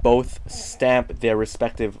 And they both stamp their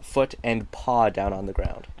respective foot and paw down on the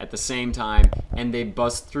ground. At the same time, and they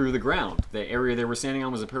bust through the ground. The area they were standing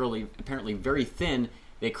on was apparently very thin.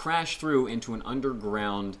 They crash through into an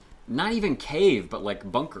underground, not even cave, but like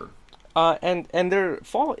bunker. And their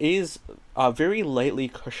fall is very lightly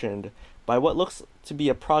cushioned by what looks to be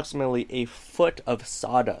approximately a foot of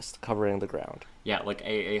sawdust covering the ground. Yeah, like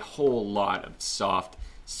a whole lot of soft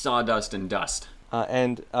sawdust and dust.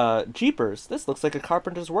 And jeepers, this looks like a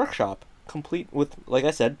carpenter's workshop, complete with, like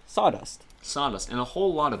I said, sawdust. Sawdust, and a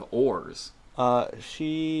whole lot of oars.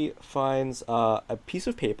 She finds a piece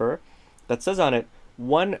of paper that says on it,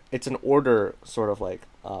 it's an order, sort of like...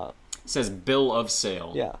 It says bill of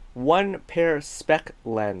sale. Yeah. 1 pair spec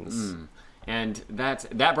lens. And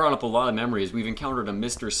that brought up a lot of memories. We've encountered a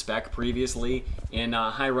Mr. Speck previously. In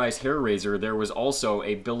High Rise Hair Razor, there was also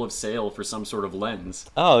a bill of sale for some sort of lens.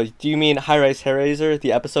 Oh, do you mean High Rise Hair Razor,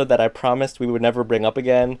 the episode that I promised we would never bring up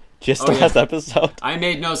again, just last episode? I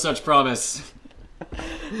made no such promise.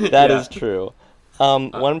 That is true.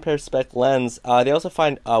 1 pair spec lens. They also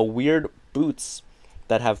find weird boots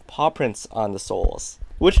that have paw prints on the soles.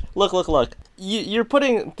 Which, look. You're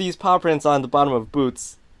putting these paw prints on the bottom of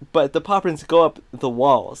boots, but the paw prints go up the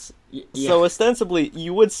walls. So ostensibly,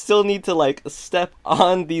 you would still need to, like, step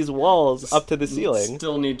on these walls up to the ceiling.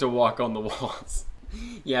 Still need to walk on the walls.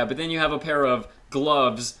 Yeah, but then you have a pair of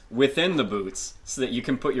gloves within the boots, so that you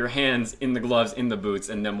can put your hands in the gloves in the boots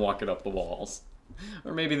and then walk it up the walls.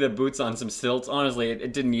 Or maybe the boots on some stilts. Honestly,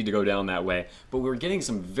 it didn't need to go down that way. But we were getting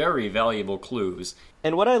some very valuable clues.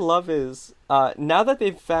 And what I love is, now that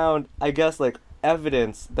they've found, I guess, like,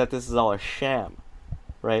 evidence that this is all a sham,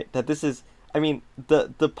 right? That this is, I mean,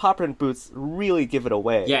 the paw print boots really give it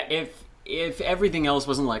away. Yeah, if everything else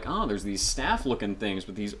wasn't like, oh, there's these staff-looking things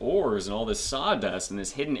with these oars and all this sawdust and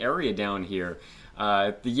this hidden area down here.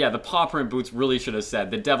 The paw print boots really should have said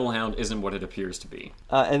the Devil Hound isn't what it appears to be.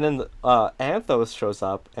 And then Anthos shows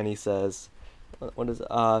up and he says, "What is?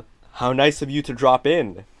 How nice of you to drop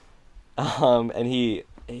in." And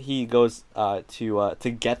he goes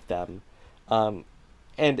to get them.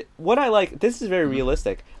 And what I like, this is very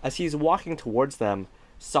realistic. As he's walking towards them,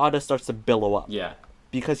 sawdust starts to billow up. Yeah.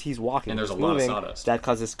 Because he's walking. And there's he's a lot moving. of sawdust. That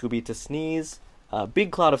causes Scooby to sneeze. A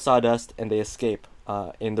big cloud of sawdust, and they escape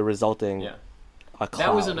in the resulting cloud.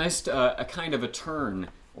 That was a nice, a kind of a turn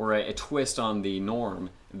or a twist on the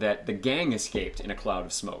norm that the gang escaped in a cloud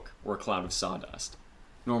of smoke or a cloud of sawdust.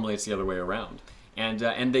 Normally it's the other way around. And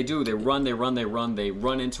they do. They run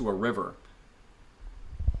into a river.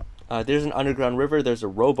 There's an underground river. There's a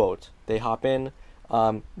rowboat. They hop in.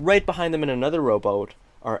 Right behind them in another rowboat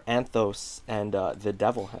are Anthos and the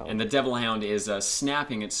Devil Hound. And the Devil Hound is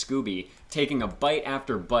snapping at Scooby, taking a bite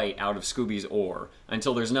after bite out of Scooby's oar,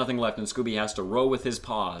 until there's nothing left and Scooby has to row with his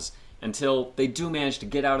paws, until they do manage to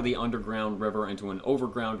get out of the underground river into an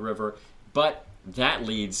overground river, but that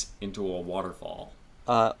leads into a waterfall.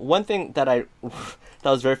 One thing that I that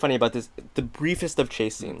was very funny about this, the briefest of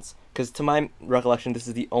chase scenes, because to my recollection, this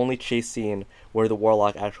is the only chase scene where the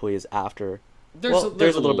Warlock actually is after. There's a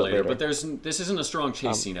little bit later, but there's this isn't a strong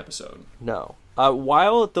chase scene episode. no.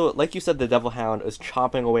 While like you said, the Devil Hound is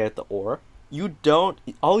chomping away at the oar. You don't.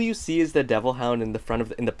 All you see is the Devil Hound in the front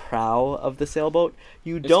of in the prow of the sailboat.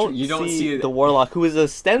 You don't see the Warlock, who is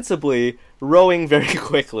ostensibly rowing very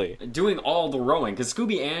quickly, doing all the rowing, because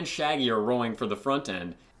Scooby and Shaggy are rowing for the front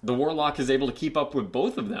end. The Warlock is able to keep up with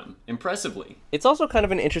both of them impressively. It's also kind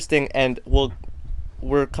of an interesting, and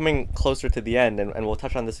we're coming closer to the end, and we'll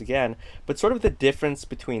touch on this again, but sort of the difference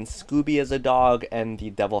between Scooby as a dog and the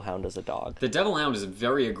Devil Hound as a dog. The Devil Hound is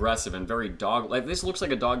very aggressive and very dog-like. This looks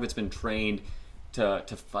like a dog that's been trained to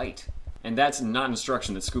fight. And that's not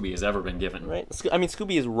instruction that Scooby has ever been given. Right. I mean,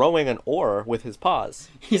 Scooby is rowing an oar with his paws.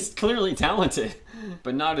 He's clearly talented,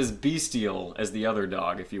 but not as bestial as the other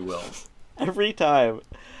dog, if you will. Every time.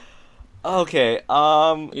 Okay,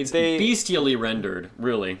 It's bestially rendered,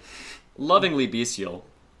 really. Lovingly bestial.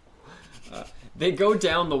 They go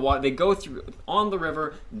down the water. They go through on the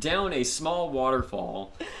river down a small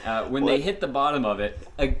waterfall. When they hit the bottom of it,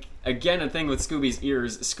 again a thing with Scooby's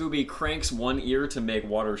ears. Scooby cranks one ear to make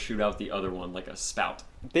water shoot out the other one like a spout.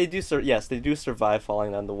 They do survive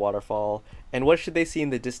falling down the waterfall. And what should they see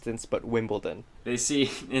in the distance but Wimbledon? They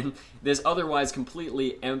see in this otherwise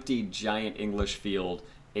completely empty giant English field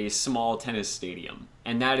a small tennis stadium,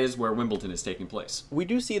 and that is where Wimbledon is taking place. We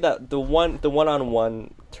do see that the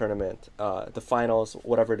one-on-one tournament, the finals,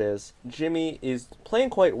 whatever it is, Jimmy is playing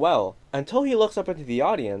quite well until he looks up into the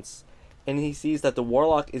audience and he sees that the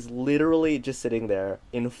Warlock is literally just sitting there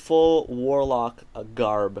in full Warlock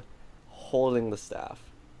garb, holding the staff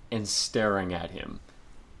and staring at him.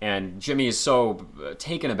 And Jimmy is so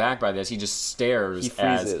taken aback by this, he just stares. He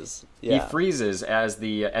freezes. He freezes as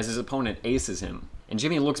his opponent aces him. And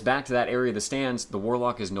Jimmy looks back to that area of the stands. The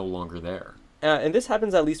Warlock is no longer there. And this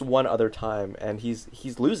happens at least one other time, and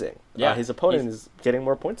he's losing. Yeah, his opponent is getting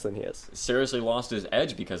more points than he is. Seriously lost his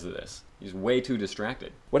edge because of this. He's way too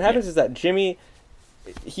distracted. What happens is that Jimmy,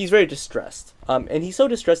 he's very distressed. And he's so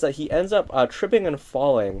distressed that he ends up tripping and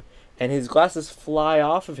falling, and his glasses fly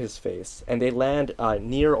off of his face, and they land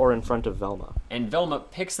near or in front of Velma. And Velma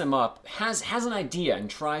picks them up, has an idea, and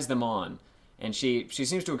tries them on. And she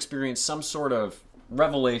seems to experience some sort of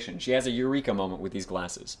revelation. She has a eureka moment with these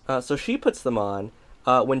glasses. So she puts them on.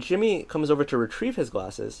 When Jimmy comes over to retrieve his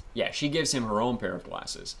glasses... Yeah, she gives him her own pair of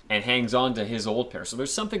glasses and hangs on to his old pair. So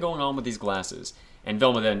there's something going on with these glasses. And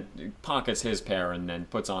Velma then pockets his pair and then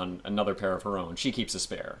puts on another pair of her own. She keeps a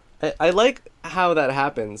spare. I like how that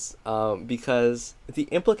happens, because the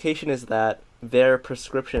implication is that their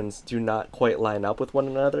prescriptions do not quite line up with one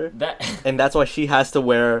another. And that's why she has to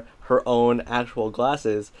wear her own actual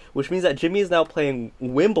glasses, which means that Jimmy is now playing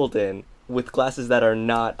Wimbledon with glasses that are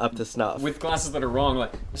not up to snuff. With glasses that are wrong.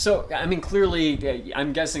 So, I mean, clearly,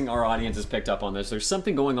 I'm guessing our audience has picked up on this. There's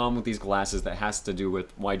something going on with these glasses that has to do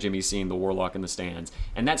with why Jimmy's seeing the Warlock in the stands.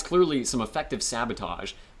 And that's clearly some effective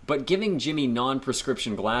sabotage. But giving Jimmy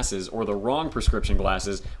non-prescription glasses, or the wrong prescription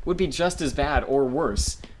glasses, would be just as bad or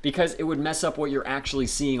worse, because it would mess up what you're actually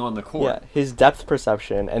seeing on the court. Yeah, his depth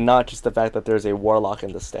perception, and not just the fact that there's a Warlock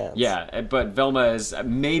in the stands. Yeah, but Velma is,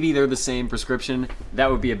 maybe they're the same prescription. That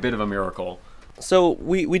would be a bit of a miracle. So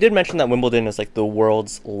we did mention that Wimbledon is like the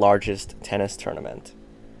world's largest tennis tournament.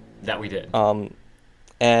 That we did.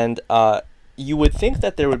 And you would think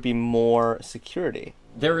that there would be more security.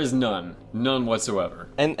 There is none whatsoever.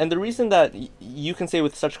 And the reason that you can say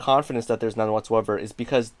with such confidence that there's none whatsoever is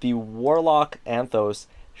because the Warlock Anthos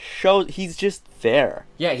he's just there.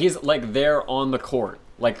 Yeah, he's like there on the court,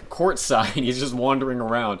 like courtside. He's just wandering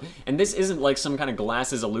around. And this isn't like some kind of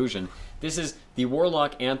glasses illusion. This is the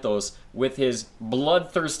Warlock Anthos with his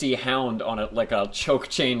bloodthirsty hound on like a choke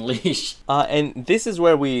chain leash. And this is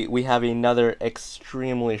where we have another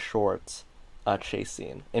extremely short chase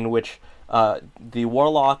scene in which the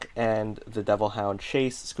Warlock and the Devil Hound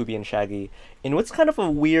chase Scooby and Shaggy in what's kind of a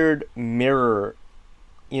weird mirror,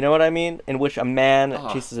 you know what I mean? In which a man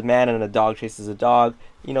chases a man and a dog chases a dog.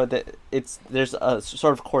 You know, there's a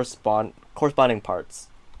sort of corresponding parts.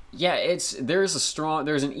 Yeah,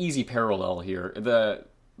 there's an easy parallel here.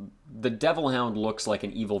 The Devil Hound looks like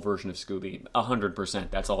an evil version of Scooby,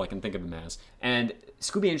 100%. That's all I can think of him as. And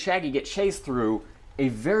Scooby and Shaggy get chased through a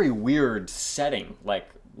very weird setting, like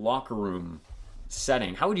locker room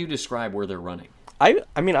setting. How would you describe where they're running?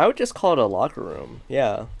 I mean, I would just call it a locker room.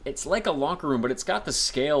 Yeah. It's like a locker room, but it's got the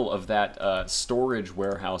scale of that storage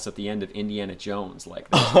warehouse at the end of Indiana Jones. Like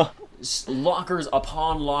lockers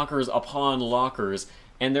upon lockers upon lockers,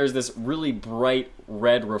 and there's this really bright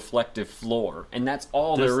red reflective floor, and that's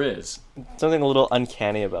all there is. Something a little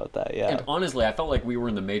uncanny about that, yeah. And honestly, I felt like we were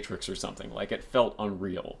in the Matrix or something. Like, it felt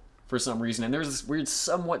unreal for some reason, and there's this weird,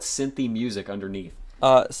 somewhat synthy music underneath.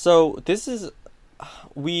 So this is,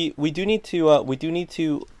 we do need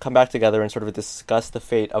to come back together and sort of discuss the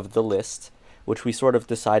fate of the list, which we sort of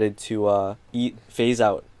decided to phase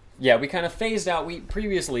out. Yeah, we kind of phased out. We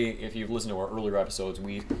previously, if you've listened to our earlier episodes,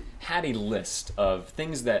 we had a list of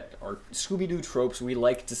things that are Scooby-Doo tropes we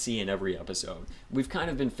like to see in every episode. We've kind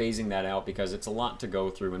of been phasing that out because it's a lot to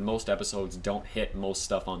go through, and most episodes don't hit most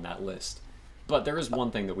stuff on that list. But there is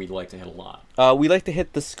one thing that we'd like to hit a lot. We like to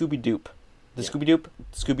hit the Scooby-Doop.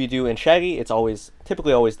 Scooby-Doo and Shaggy, it's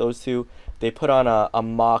typically always those two. They put on a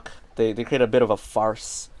mock, they create a bit of a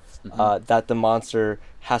farce that the monster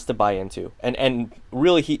has to buy into. And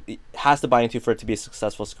really, he has to buy into for it to be a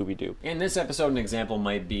successful Scooby-Doo. In this episode, an example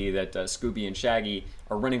might be that Scooby and Shaggy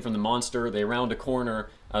are running from the monster. They round a corner.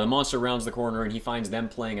 The monster rounds the corner, and he finds them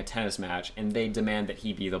playing a tennis match, and they demand that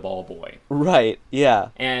he be the ball boy. Right, yeah.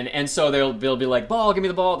 And so they'll be like, ball, give me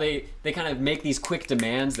the ball. They kind of make these quick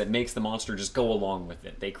demands that makes the monster just go along with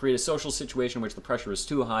it. They create a social situation in which the pressure is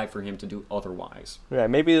too high for him to do otherwise. Right,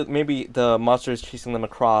 maybe the monster is chasing them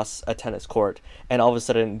across a tennis court, and all of a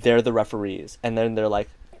sudden they're the referees, and then they're like,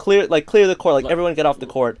 clear the court, like everyone get off the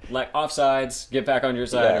court. Like offsides, get back on your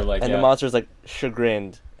side, or like, and the monster's like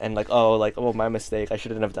chagrined. And oh, my mistake. I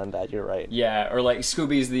shouldn't have done that. You're right. Yeah, or like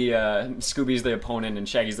Scooby's the opponent and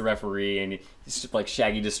Shaggy's the referee, and like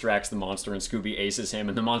Shaggy distracts the monster and Scooby aces him,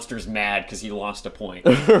 and the monster's mad because he lost a point.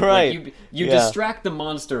 Right. Like you distract the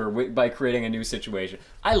monster by creating a new situation.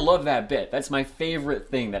 I love that bit. That's my favorite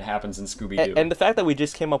thing that happens in Scooby-Doo. And the fact that we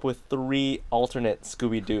just came up with 3 alternate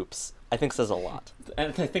Scooby-Doops, I think says a lot.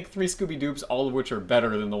 And I think 3 Scooby-Doops, all of which are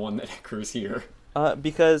better than the one that occurs here.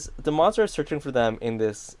 Because the monster is searching for them in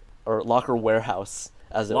this locker warehouse,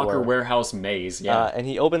 as it were. Locker warehouse maze, yeah. And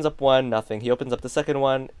he opens up one, nothing. He opens up the second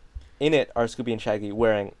one. In it are Scooby and Shaggy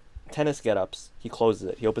wearing tennis get-ups. He closes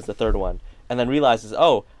it. He opens the third one, and then realizes,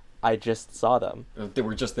 oh, I just saw them. They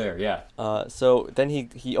were just there, yeah. So then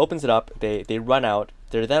he opens it up. They run out.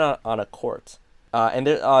 They're then on a court. And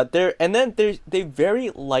they very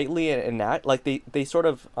lightly enact, like they sort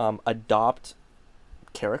of adopt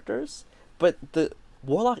characters, but the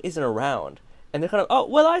warlock isn't around, and they're kind of, oh,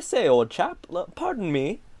 well, I say, old chap, pardon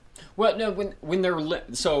me. Well, no, when they're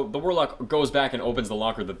so the warlock goes back and opens the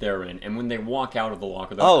locker that they're in, and when they walk out of the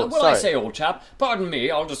locker, they're like, well, sorry. I say, old chap, pardon me,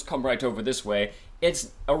 I'll just come right over this way.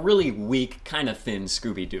 It's a really weak, kind of thin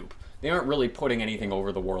Scooby-Doo. They aren't really putting anything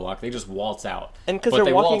over the warlock. They just waltz out. And because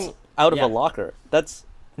they're walking out of a locker, that's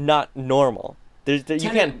not normal. You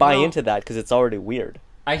can't buy into that because it's already weird.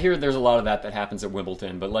 I hear there's a lot of that happens at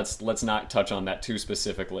Wimbledon, but let's not touch on that too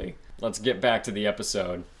specifically. Let's get back to the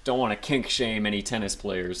episode. Don't want to kink shame any tennis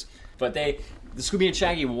players. But the Scooby and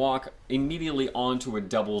Shaggy walk immediately onto a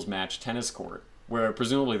doubles match tennis court, where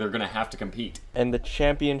presumably they're going to have to compete. And the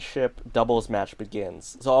championship doubles match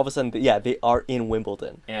begins. So all of a sudden, they are in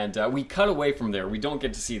Wimbledon. And we cut away from there. We don't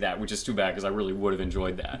get to see that, which is too bad because I really would have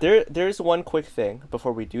enjoyed that. There's one quick thing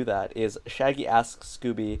before we do that, is Shaggy asks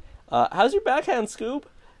Scooby, how's your backhand, Scoob?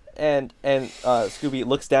 And Scooby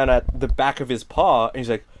looks down at the back of his paw, and he's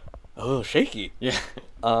like, oh, shaky. Yeah.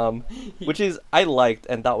 Which is, I liked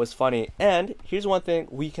and thought was funny. And here's one thing,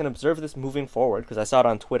 we can observe this moving forward, because I saw it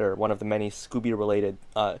on Twitter, one of the many Scooby-related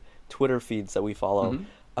Twitter feeds that we follow. Mm-hmm.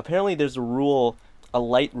 Apparently there's a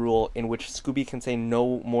light rule, in which Scooby can say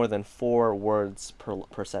no more than 4 words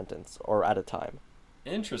per sentence, or at a time.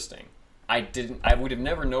 Interesting. I would have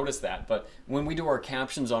never noticed that, but when we do our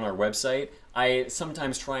captions on our website, I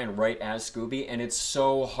sometimes try and write as Scooby, and it's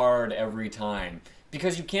so hard every time.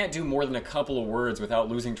 Because you can't do more than a couple of words without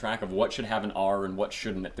losing track of what should have an R and what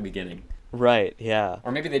shouldn't at the beginning. Right, yeah.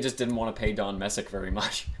 Or maybe they just didn't want to pay Don Messick very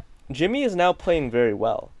much. Jimmy is now playing very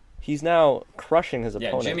well. He's now crushing his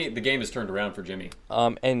opponent. Yeah, the game has turned around for Jimmy.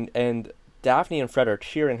 And Daphne and Fred are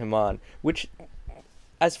cheering him on, which,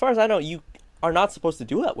 as far as I know, you are not supposed to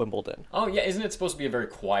do at Wimbledon. Oh, yeah, isn't it supposed to be a very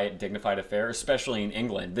quiet, dignified affair, especially in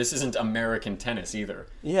England? This isn't American tennis either.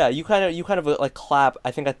 Yeah, you kind of like clap,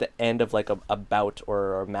 I think, at the end of like a bout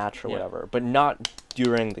or a match or whatever, but not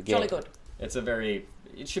during the game. Jolly good.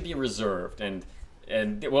 It should be reserved, and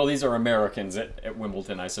well, these are Americans at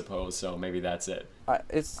Wimbledon, I suppose, so maybe that's it.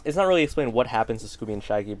 It's not really explained what happens to Scooby and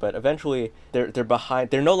Shaggy, but eventually they're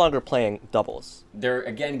behind. They're no longer playing doubles. They're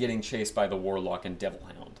again getting chased by the Warlock and Devil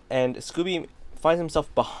Hound. And Scooby finds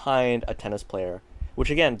himself behind a tennis player, which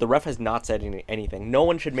again, the ref has not said anything. No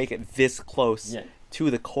one should make it this close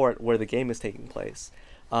to the court where the game is taking place.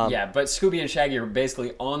 Yeah, but Scooby and Shaggy are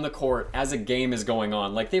basically on the court as a game is going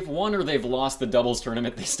on. Like, they've won or they've lost the doubles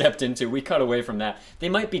tournament they stepped into. We cut away from that. They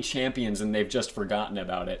might be champions and they've just forgotten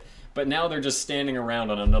about it. But now they're just standing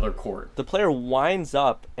around on another court. The player winds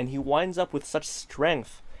up, and he winds up with such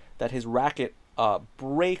strength that his racket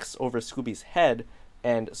breaks over Scooby's head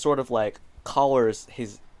and sort of like collars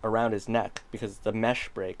around his neck because the mesh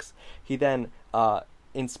breaks. He then,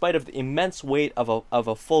 in spite of the immense weight of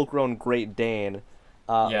a full-grown Great Dane,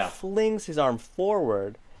 flings his arm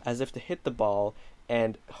forward as if to hit the ball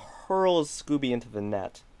and hurls Scooby into the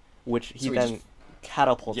net, which he then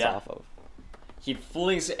catapults off of. He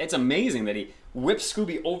flings. It's amazing that he whips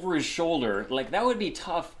Scooby over his shoulder. Like, that would be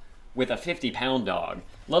tough with a 50-pound dog,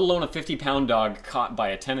 let alone a 50-pound dog caught by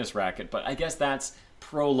a tennis racket. But I guess that's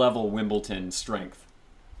pro-level Wimbledon strength.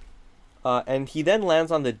 And he then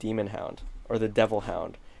lands on the Demon Hound, or the Devil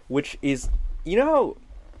Hound, which is, you know how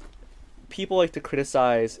people like to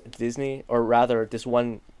criticize Disney, or rather this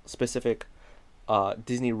one specific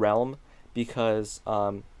Disney realm, because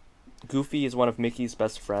Goofy is one of Mickey's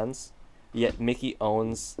best friends, yet Mickey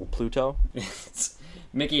owns Pluto.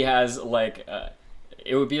 Mickey has, like,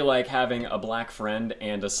 it would be like having a black friend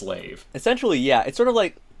and a slave. Essentially, yeah. It's sort of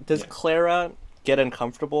like, does Clara get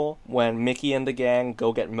uncomfortable when Mickey and the gang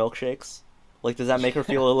go get milkshakes? Like, does that make her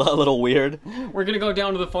feel a little weird? We're gonna go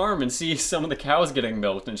down to the farm and see some of the cows getting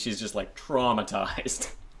milked, and she's just, like,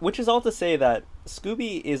 traumatized. Which is all to say that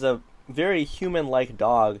Scooby is a very human-like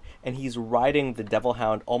dog, and he's riding the Devil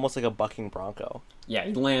Hound almost like a bucking bronco. Yeah,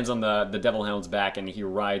 he lands on the Devil Hound's back, and he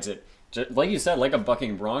rides it, just, like you said, like a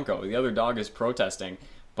bucking bronco. The other dog is protesting,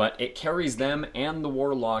 but it carries them and the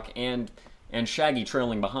Warlock and Shaggy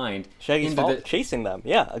trailing behind. Shaggy's chasing them.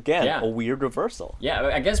 Yeah, again, a weird reversal. Yeah,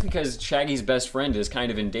 I guess because Shaggy's best friend is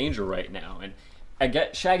kind of in danger right now, and I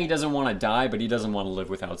get Shaggy doesn't want to die, but he doesn't want to live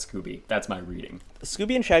without Scooby. That's my reading.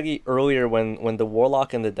 Scooby and Shaggy earlier, when the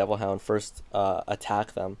Warlock and the Devil Hound first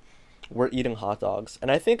attack them, were eating hot dogs.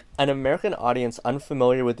 And I think an American audience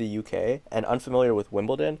unfamiliar with the UK and unfamiliar with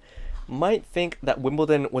Wimbledon might think that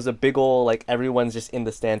Wimbledon was a big ol', like, everyone's just in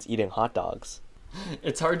the stands eating hot dogs.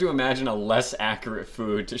 It's hard to imagine a less accurate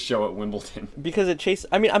food to show at Wimbledon. Because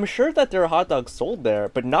I'm sure that there are hot dogs sold there,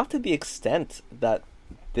 but not to the extent that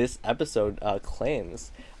this episode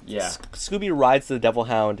claims. Yeah. Scooby rides the Devil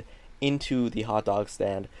Hound into the hot dog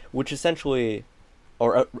stand, which essentially,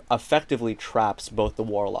 or effectively traps both the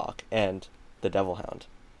Warlock and the Devil Hound.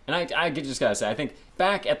 And I just gotta say, I think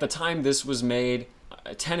back at the time this was made,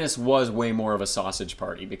 tennis was way more of a sausage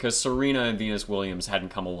party because Serena and Venus Williams hadn't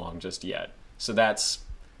come along just yet. So that's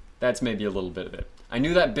maybe a little bit of it. I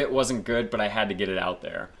knew that bit wasn't good, but I had to get it out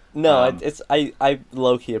there. No, I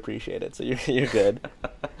low-key appreciate it, so you're good.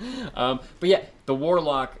 But yeah, the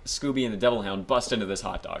Warlock, Scooby, and the Devil Hound bust into this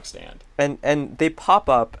hot dog stand. And they pop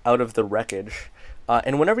up out of the wreckage.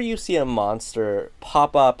 And whenever you see a monster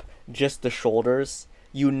pop up just the shoulders,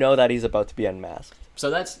 you know that he's about to be unmasked.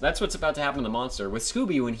 So that's what's about to happen to the monster. With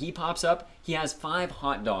Scooby, when he pops up, he has 5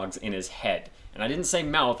 hot dogs in his head. And I didn't say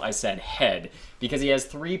mouth, I said head. Because he has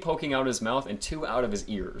 3 poking out of his mouth and 2 out of his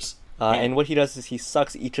ears. And what he does is he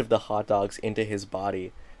sucks each of the hot dogs into his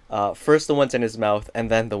body. First the ones in his mouth, and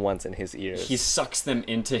then the ones in his ears. He sucks them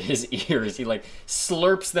into his ears. He, like,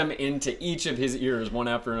 slurps them into each of his ears, one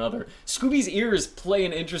after another. Scooby's ears play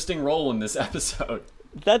an interesting role in this episode.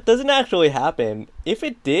 That doesn't actually happen. If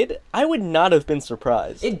it did, I would not have been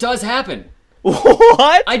surprised. It does happen.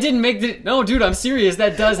 What? I didn't make the... No, dude, I'm serious.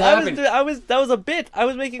 That does happen. That was a bit. I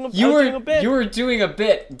was doing a bit. You were doing a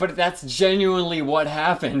bit, but that's genuinely what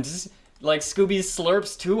happened. Like, Scooby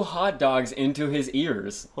slurps 2 hot dogs into his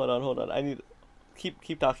ears. Hold on. I need...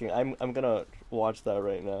 Keep talking. I'm gonna watch that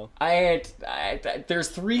right now. There's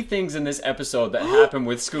 3 things in this episode that happen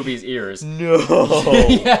with Scooby's ears. No.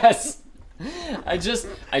 Yes. I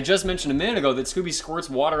just mentioned a minute ago that Scooby squirts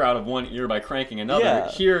water out of one ear by cranking another. Yeah.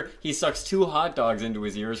 Here, he sucks 2 hot dogs into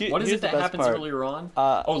his ears. What is it that happens earlier on?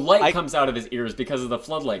 Light comes out of his ears because of the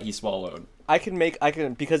floodlight he swallowed.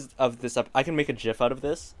 Because of this, I can make a GIF out of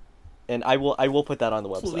this, and I will put that on the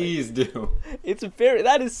website. Please do.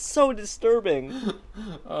 That is so disturbing.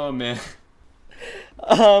 Oh man.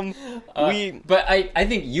 But I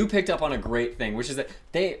think you picked up on a great thing, which is that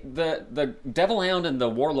the Devil Hound and the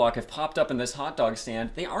Warlock have popped up in this hot dog stand.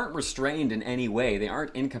 They aren't restrained in any way. They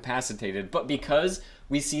aren't incapacitated. But because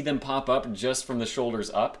we see them pop up just from the shoulders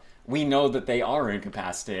up, we know that they are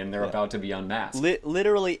incapacitated and they're about to be unmasked.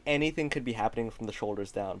 Literally anything could be happening from the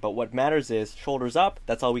shoulders down. But what matters is shoulders up.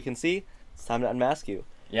 That's all we can see. It's time to unmask you.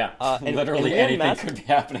 Yeah, literally anything could be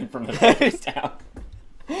happening from the shoulders down.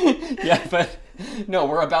 Yeah, but no,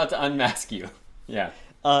 we're about to unmask you. Yeah.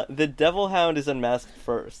 The Devil Hound is unmasked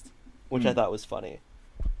first, which I thought was funny.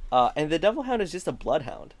 And the Devil Hound is just a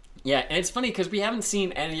bloodhound. Yeah, and it's funny because we haven't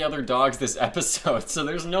seen any other dogs this episode, so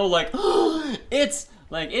there's no it's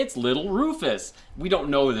little Rufus. We don't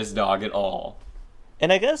know this dog at all.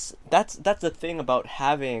 And I guess that's the thing about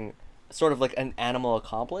having sort of like an animal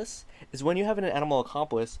accomplice, is when you have an animal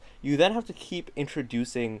accomplice, you then have to keep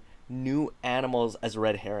introducing new animals as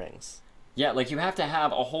red herrings. Yeah, like you have to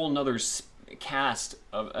have a whole nother cast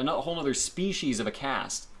of a whole nother species of a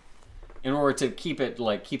cast in order to keep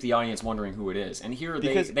the audience wondering who it is. And here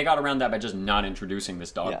they got around that by just not introducing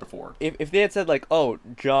this dog before. If they had said like, oh,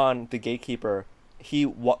 John the gatekeeper, he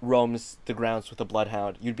roams the grounds with a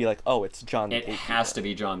bloodhound, you'd be like, oh, it's John the gatekeeper. It has to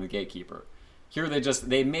be John the gatekeeper. Here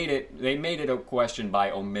they made it a question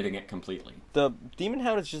by omitting it completely. The demon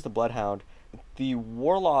hound is just a bloodhound. The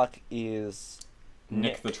warlock is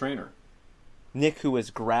Nick the trainer. Nick, who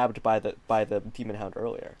was grabbed by the demon hound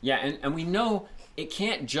earlier. Yeah, and we know it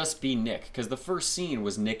can't just be Nick, because the first scene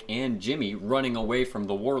was Nick and Jimmy running away from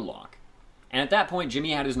the warlock. And at that point,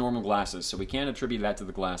 Jimmy had his normal glasses, so we can't attribute that to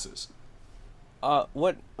the glasses.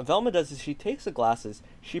 What Velma does is she takes the glasses,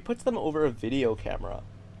 she puts them over a video camera.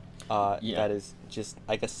 That is just,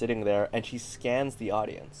 I guess, sitting there, and she scans the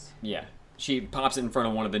audience. Yeah. She pops it in front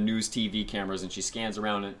of one of the news TV cameras, and she scans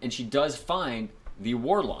around, and she does find the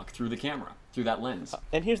warlock through the camera, through that lens.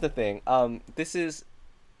 And here's the thing.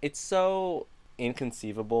 It's so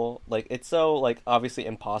inconceivable. Like, it's so, like, obviously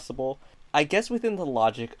impossible. I guess within the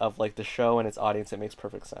logic of, like, the show and its audience, it makes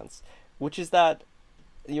perfect sense. Which is that...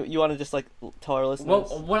 You want to just, like, tell our listeners?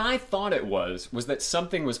 Well, what I thought it was that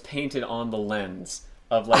something was painted on the lens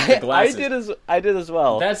of, like, the glasses. I did as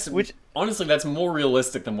well. Honestly, that's more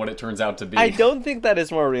realistic than what it turns out to be. I don't think that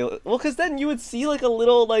is more real. Well, because then you would see, like, a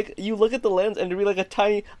little, like, you look at the lens and it'd be, like, a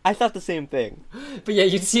tiny... I thought the same thing. But yeah,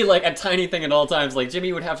 you'd see, like, a tiny thing at all times. Like,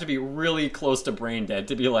 Jimmy would have to be really close to brain dead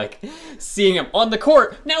to be, like, seeing him on the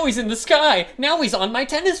court. Now he's in the sky. Now he's on my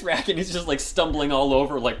tennis racket. He's just, like, stumbling all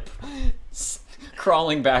over, like,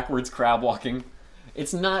 crawling backwards, crab walking.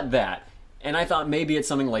 It's not that. And I thought maybe it's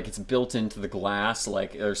something like it's built into the glass,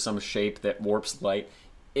 like there's some shape that warps light.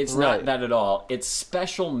 It's not that at all. It's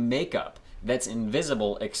special makeup that's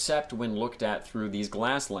invisible except when looked at through these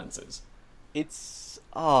glass lenses. It's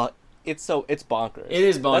bonkers. It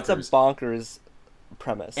is bonkers. That's a bonkers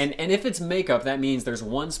premise. And if it's makeup, that means there's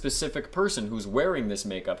one specific person who's wearing this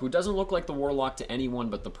makeup who doesn't look like the warlock to anyone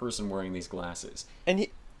but the person wearing these glasses. And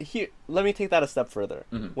here, let me take that a step further.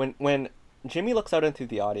 Mm-hmm. When Jimmy looks out into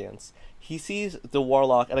the audience, he sees the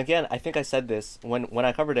warlock, and again, I think I said this when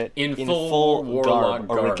I covered it, in full warlock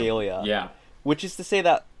garb or regalia. Yeah. Which is to say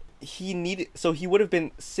that he would have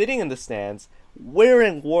been sitting in the stands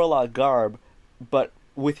wearing warlock garb, but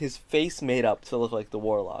with his face made up to look like the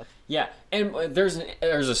warlock. Yeah, and there's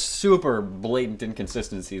a super blatant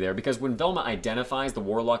inconsistency there, because when Velma identifies the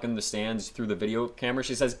warlock in the stands through the video camera,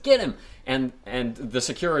 she says, "Get him!" And the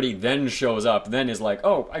security then shows up, then is like,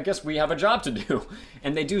 "Oh, I guess we have a job to do."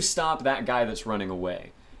 And they do stop that guy that's running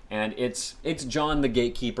away. And it's John the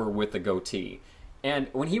gatekeeper with the goatee. And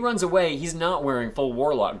when he runs away, he's not wearing full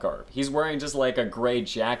warlock garb. He's wearing just like a gray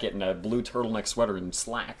jacket and a blue turtleneck sweater and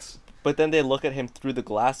slacks. But then they look at him through the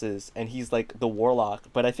glasses, and he's like the warlock,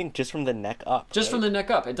 but I think just from the neck up. Just from the neck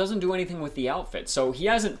up. It doesn't do anything with the outfit. So he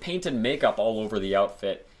hasn't painted makeup all over the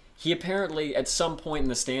outfit. He apparently, at some point in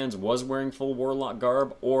the stands, was wearing full warlock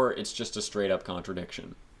garb, or it's just a straight-up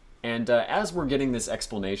contradiction. And as we're getting this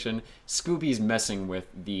explanation, Scooby's messing with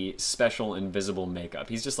the special invisible makeup.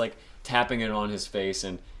 He's just, like, tapping it on his face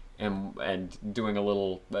and doing a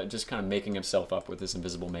little, just kind of making himself up with this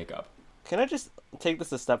invisible makeup. Can I just take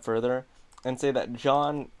this a step further and say that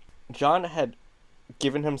John had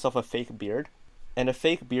given himself a fake beard, and a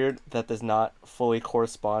fake beard that does not fully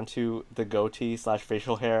correspond to the goatee /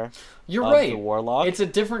 facial hair You're of right. the warlock. It's a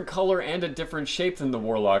different color and a different shape than the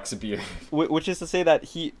warlock's beard. Which is to say that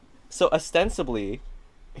so ostensibly,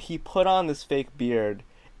 he put on this fake beard,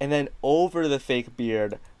 and then over the fake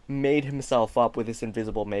beard, made himself up with this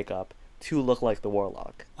invisible makeup to look like the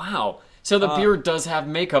warlock. Wow. So the beard does have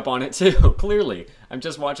makeup on it too, clearly. I'm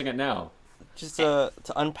just watching it now. Just to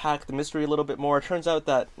unpack the mystery a little bit more, it turns out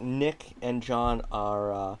that Nick and John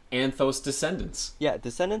are... Anthos descendants. Yeah,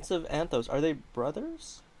 descendants of Anthos. Are they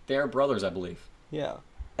brothers? They are brothers, I believe. Yeah.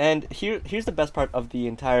 And here's the best part of the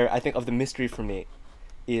entire, I think, of the mystery for me,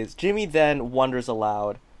 is Jimmy then wonders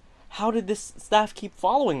aloud, how did this staff keep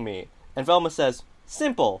following me? And Velma says,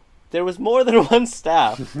 simple. There was more than one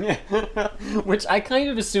staff. Which I kind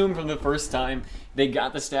of assumed from the first time they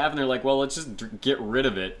got the staff, and they're like, well, let's just get rid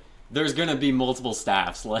of it. There's going to be multiple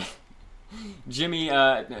staffs. Like,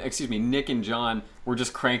 Nick and John were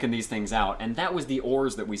just cranking these things out, and that was the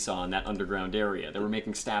ores that we saw in that underground area. They were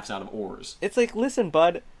making staffs out of ores. It's like, listen,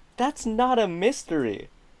 bud, that's not a mystery.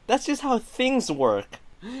 That's just how things work.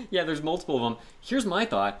 Yeah, there's multiple of them. Here's my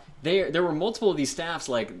thought. There were multiple of these staffs,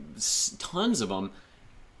 like tons of them,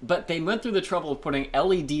 but they went through the trouble of putting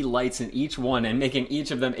LED lights in each one and making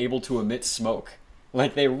each of them able to emit smoke.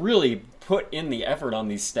 Like, they really put in the effort on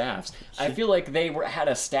these staffs. I feel like they had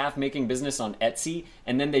a staff making business on Etsy,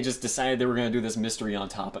 and then they just decided they were going to do this mystery on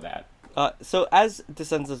top of that. So as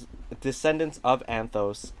descendants of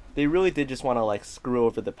Anthos, they really did just want to, like, screw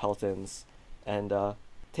over the Peltons and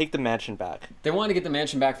take the mansion back. They wanted to get the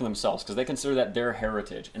mansion back for themselves because they consider that their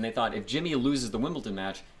heritage, and they thought if Jimmy loses the Wimbledon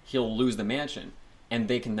match, he'll lose the mansion, and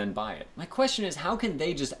they can then buy it. My question is, how can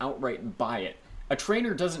they just outright buy it? A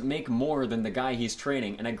trainer doesn't make more than the guy he's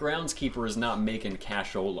training, and a groundskeeper is not making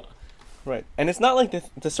cashola. Right, and it's not like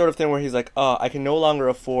the sort of thing where he's like, "Oh, I can no longer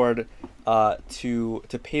afford to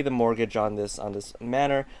pay the mortgage on this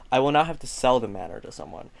manor. I will now have to sell the manor to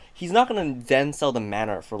someone." He's not going to then sell the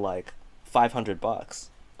manor for like $500.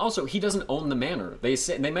 Also, he doesn't own the manor. They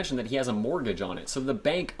mentioned that he has a mortgage on it, so the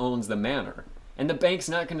bank owns the manor. And the bank's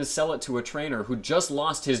not going to sell it to a trainer who just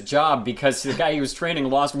lost his job because the guy he was training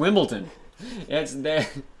lost Wimbledon. It's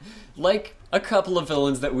like a couple of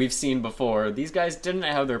villains that we've seen before. These guys didn't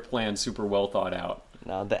have their plan super well thought out.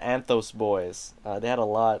 No, the Anthos boys, they had a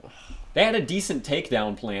lot. They had a decent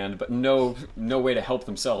takedown planned, but no way to help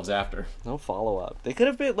themselves after. No follow-up. They could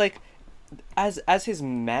have been like, as his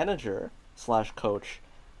manager / coach,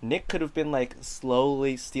 Nick could have been like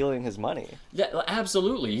slowly stealing his money. Yeah,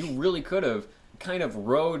 absolutely. You really could have kind of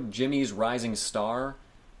rode Jimmy's rising star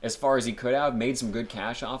as far as he could have, made some good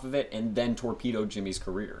cash off of it, and then torpedoed Jimmy's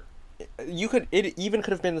career. It even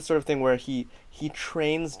could have been the sort of thing where he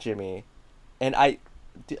trains Jimmy, and I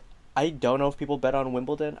don't know if people bet on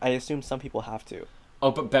Wimbledon. I assume some people have to. Oh,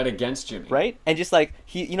 but bet against Jimmy, right? And just like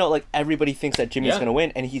like everybody thinks that Jimmy's going to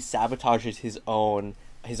win, and he sabotages his own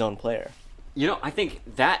player. I think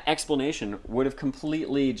that explanation would have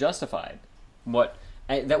completely justified what.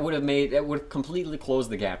 That would have completely closed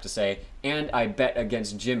the gap to say, and I bet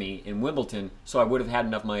against Jimmy in Wimbledon, so I would have had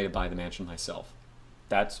enough money to buy the mansion myself.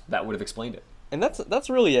 That would have explained it. And that's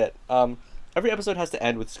really it. Every episode has to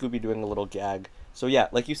end with Scooby doing a little gag. So yeah,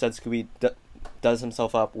 like you said, Scooby does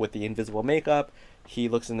himself up with the invisible makeup. He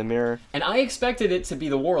looks in the mirror. And I expected it to be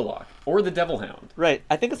the Warlock or the Devil Hound. Right.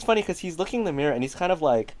 I think it's funny because he's looking in the mirror and he's kind of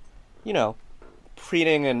like,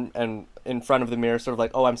 preening and in front of the mirror, sort of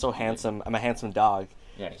like, oh, I'm so handsome. I'm a handsome dog.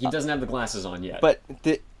 Yeah, he doesn't have the glasses on yet. But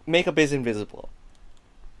the makeup is invisible.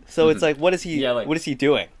 So it's like, what is he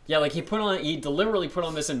doing? Yeah, like he deliberately put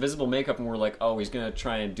on this invisible makeup, and we're like, oh, he's gonna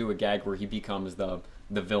try and do a gag where he becomes the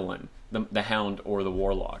villain, the Hound or the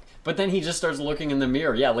Warlock. But then he just starts looking in the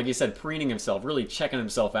mirror. Yeah, like you said, preening himself, really checking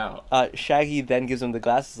himself out. Shaggy then gives him the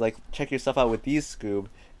glasses, like, check yourself out with these, Scoob.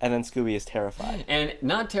 And then Scooby is terrified. And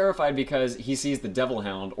not terrified because he sees the Devil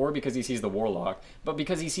Hound or because he sees the Warlock, but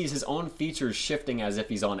because he sees his own features shifting as if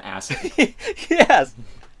he's on acid. Yes!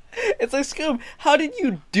 It's like, Scoob, how did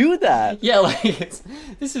you do that? Yeah, like,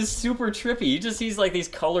 this is super trippy. He just sees, like, these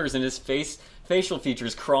colors in his facial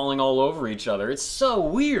features crawling all over each other. It's so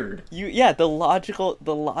weird. The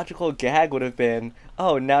logical gag would have been,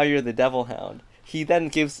 oh, now you're the Devil Hound. He then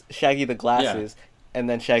gives Shaggy the glasses, and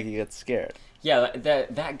then Shaggy gets scared. Yeah,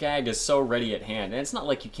 that gag is so ready at hand, and it's not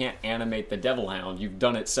like you can't animate the Devil Hound. You've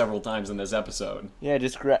done it several times in this episode. Yeah,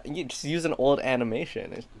 just use an old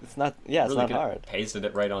animation. It's not it's not hard. Pasted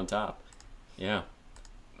it right on top. Yeah.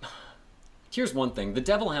 Here's one thing: the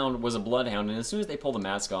Devil Hound was a bloodhound, and as soon as they pull the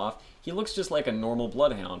mask off, he looks just like a normal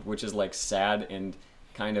bloodhound, which is like sad and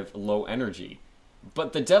kind of low energy.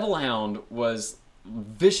 But the Devil Hound was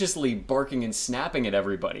viciously barking and snapping at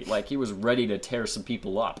everybody, like he was ready to tear some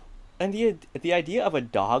people up. And the idea of a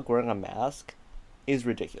dog wearing a mask is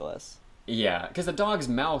ridiculous. Yeah, because the dog's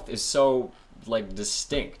mouth is so, like,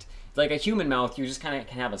 distinct. Like a human mouth, you just kind of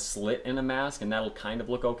can have a slit in a mask, and that'll kind of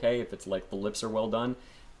look okay if it's, like, the lips are well done.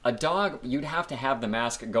 A dog, you'd have to have the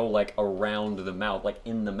mask go, like, around the mouth, like,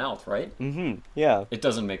 in the mouth, right? Mm-hmm, yeah. It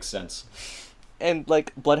doesn't make sense. And,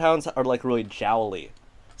 like, bloodhounds are, like, really jowly.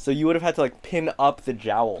 So you would have had to, like, pin up the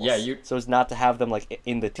jowls. Yeah, so as not to have them, like,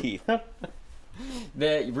 in the teeth.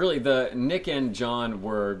 The Nick and John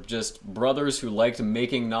were just brothers who liked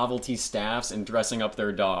making novelty staffs and dressing up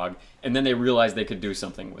their dog, and then they realized they could do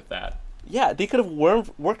something with that. Yeah, they could have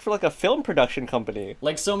worked for like a film production company.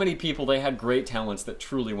 Like so many people, they had great talents that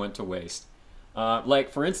truly went to waste. Like,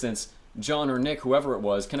 for instance, John or Nick, whoever it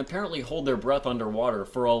was, can apparently hold their breath underwater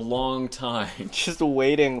for a long time. Just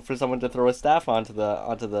waiting for someone to throw a staff onto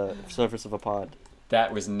the surface of a pond.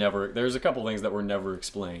 That was never... There's a couple things that were never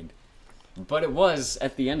explained. But it was,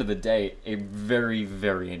 at the end of the day, a very,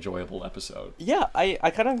 very enjoyable episode. Yeah,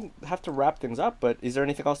 I kind of have to wrap things up, but is there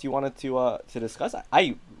anything else you wanted to discuss?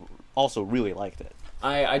 I also really liked it.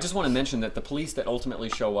 I just want to mention that the police that ultimately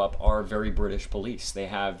show up are very British police. They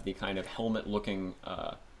have the kind of helmet-looking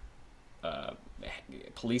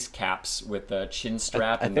police caps with the chin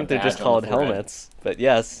strap and the badge. I think they're just called helmets, but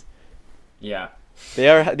yes. Yeah. They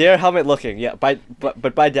are helmet-looking, yeah, but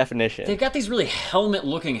by definition. They've got these really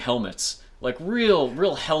helmet-looking helmets, like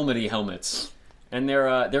real helmety helmets, and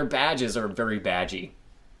their badges are very badgy,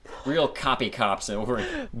 real copy cops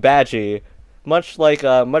over. Badgy, much like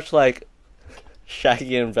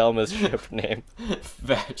Shaggy and Velma's ship name.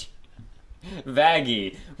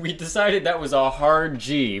 Vaggy. We decided that was a hard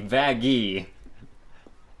G. Vaggy.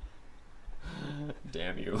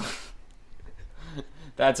 Damn you.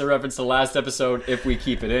 That's a reference to last episode, if we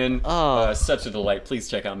keep it in. Such a delight. Please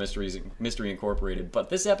check out Mystery Incorporated. But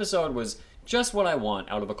this episode was just what I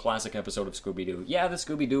want out of a classic episode of Scooby-Doo. Yeah, the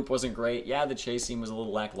Scooby-Doo wasn't great. Yeah, the chase scene was a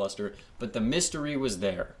little lackluster. But the mystery was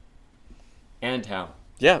there. And how.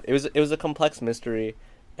 Yeah, it was a complex mystery,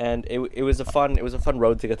 and it was a fun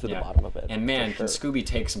road to get to the bottom of it. And man, can Scooby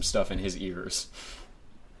take some stuff in his ears.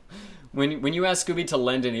 When you ask Scooby to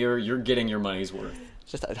lend an ear, you're getting your money's worth.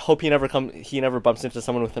 Just I hope he never bumps into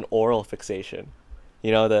someone with an oral fixation.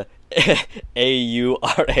 You know, the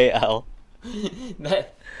AURAL.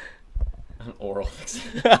 That an oral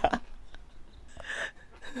fixation.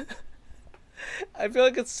 I feel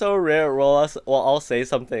like it's so rare I'll say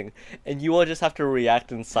something and you will just have to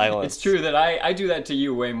react in silence. It's true that I do that to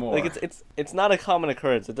you way more. Like it's not a common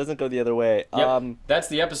occurrence. It doesn't go the other way. Yep. That's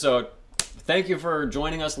the episode. Thank you for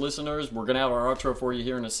joining us, listeners. We're gonna have our outro for you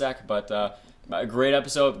here in a sec, but a great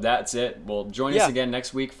episode. That's it. Well, join us again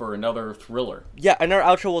next week for another thriller. Yeah, and our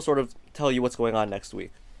outro will sort of tell you what's going on next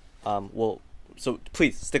week. So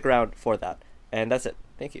please stick around for that. And that's it.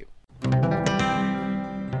 Thank you.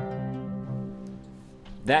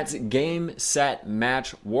 That's game, set,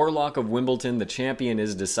 match. Warlock of Wimbledon, the champion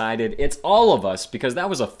is decided. It's all of us, because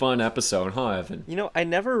that was a fun episode, huh, Evan? You know, I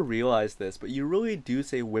never realized this, but you really do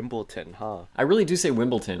say Wimbledon, huh? I really do say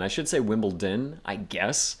Wimbledon. I should say Wimbledon, I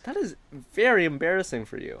guess. That is very embarrassing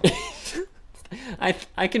for you.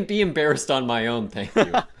 I can be embarrassed on my own, thank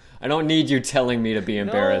you. I don't need you telling me to be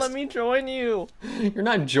embarrassed. No, let me join you. You're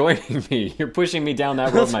not joining me. You're pushing me down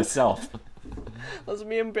that road myself. Let's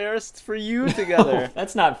be embarrassed for you together. No,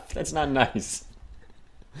 that's not nice.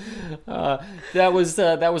 That was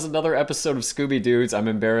another episode of Scooby Dudes. I'm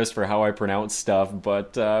embarrassed for how I pronounce stuff,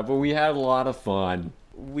 but we had a lot of fun.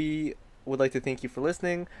 We would like to thank you for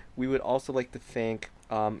listening. We would also like to thank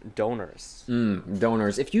donors.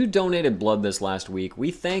 Donors. If you donated blood this last week,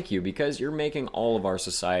 we thank you because you're making all of our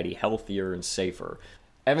society healthier and safer.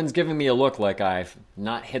 Evan's giving me a look like I've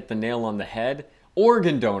not hit the nail on the head.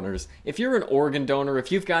 Organ donors. If you're an organ donor,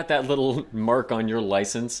 if you've got that little mark on your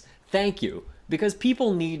license, thank you. Because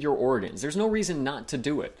people need your organs. There's no reason not to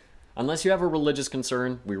do it. Unless you have a religious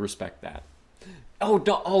concern, we respect that.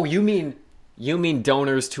 You mean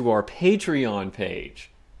donors to our Patreon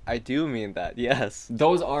page. I do mean that, yes.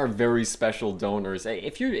 Those are very special donors. Hey,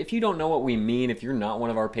 if you don't know what we mean, if you're not one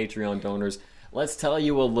of our Patreon donors, let's tell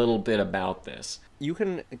you a little bit about this. You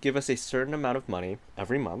can give us a certain amount of money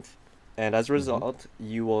every month. And as a result,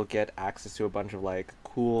 you will get access to a bunch of, like,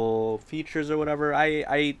 cool features or whatever.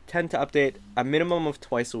 I tend to update a minimum of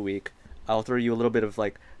twice a week. I'll throw you a little bit of,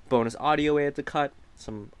 like, bonus audio I had to cut,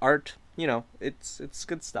 some art. You know, it's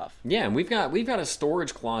good stuff. Yeah, and we've got a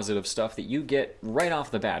storage closet of stuff that you get right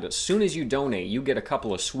off the bat. As soon as you donate, you get a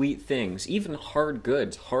couple of sweet things, even hard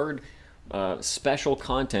goods, special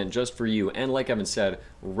content just for you, and like Evan said,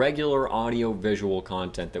 regular audio-visual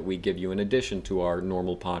content that we give you in addition to our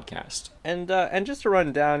normal podcast. And just to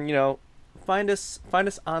run down, you know, find us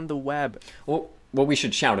on the web. Well, we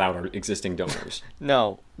should shout out our existing donors.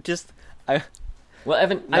 No, just Well,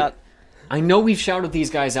 Evan, I know we've shouted these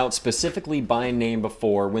guys out specifically by name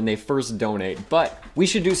before when they first donate, but we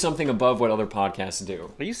should do something above what other podcasts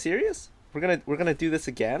do. Are you serious? We're gonna do this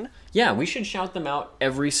again? Yeah, we should shout them out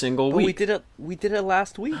every single week. We did it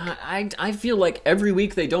last week. I feel like every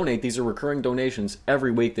week they donate. These are recurring donations.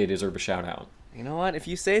 Every week they deserve a shout out. You know what? If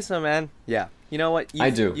you say so, man. Yeah. You know what? I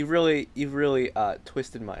do. You've really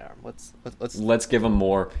twisted my arm. Let's give them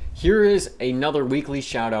more. Here is another weekly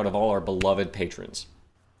shout out of all our beloved patrons.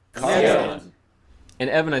 Yeah. And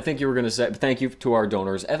Evan, I think you were going to say thank you to our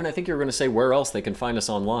donors. Evan, I think you were going to say where else they can find us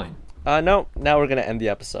online. No, now we're gonna end the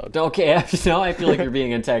episode. Okay, now I feel like you're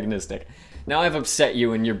being antagonistic. Now I've upset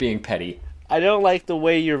you and you're being petty. I don't like the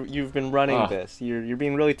way you've been running this. You're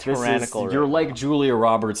being really tyrannical. You're like Julia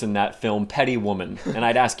Roberts in that film Petty Woman, and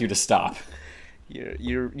I'd ask you to stop.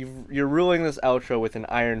 You're ruling this outro with an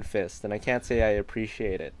iron fist, and I can't say I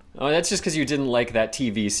appreciate it. Oh, that's just because you didn't like that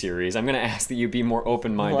TV series. I'm going to ask that you be more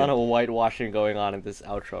open-minded. A lot of whitewashing going on in this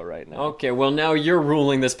outro right now. Okay, well now you're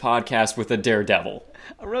ruling this podcast with a daredevil.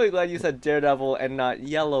 I'm really glad you said Daredevil and not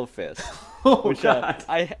Yellow Fist. Which God.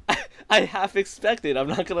 I half expected, I'm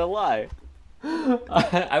not gonna lie.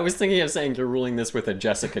 I was thinking of saying you're ruling this with a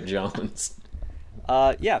Jessica Jones.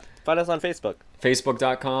 Yeah, find us on Facebook.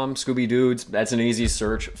 Facebook.com, Scooby Dudes. That's an easy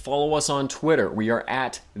search. Follow us on Twitter. We are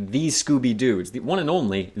at The Scooby Dudes. The one and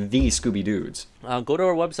only The Scooby Dudes. Go to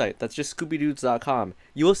our website. That's just scoobydudes.com.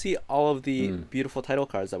 You will see all of the beautiful title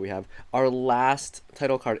cards that we have. Our last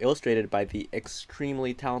title card illustrated by the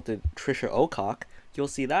extremely talented Trisha Ocock. You'll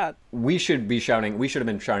see that. We should have been shouting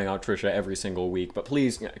out Trisha every single week, but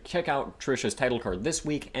please check out Trisha's title card this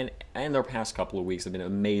week and their past couple of weeks have been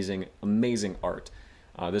amazing, amazing art.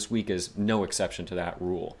 This week is no exception to that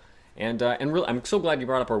rule. And really, I'm so glad you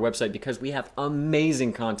brought up our website because we have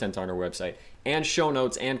amazing content on our website and show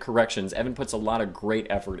notes and corrections. Evan puts a lot of great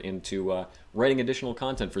effort into writing additional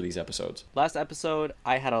content for these episodes. Last episode,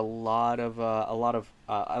 I had a lot of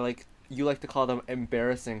you like to call them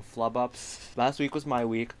embarrassing flub ups. Last week was my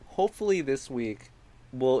week. Hopefully this week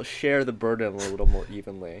we'll share the burden a little more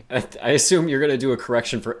evenly. I assume you're going to do a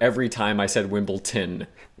correction for every time I said Wimbledon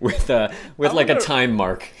with like a time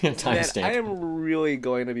mark, timestamp. I am really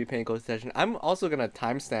going to be paying close attention. I'm also going to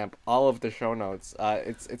timestamp all of the show notes.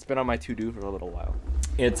 It's been on my to-do for a little while.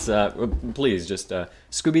 It's please just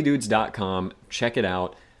scoobydudes.com, check it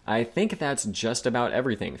out. I think that's just about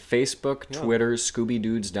everything. Facebook, Twitter,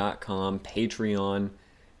 scoobydudes.com, Patreon.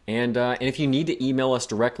 And if you need to email us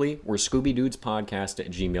directly, we're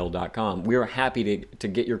scoobydudespodcast@gmail.com. We are happy to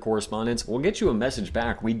get your correspondence. We'll get you a message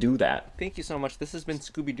back. We do that. Thank you so much. This has been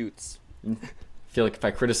Scooby Doots. I feel like if I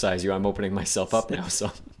criticize you, I'm opening myself up now.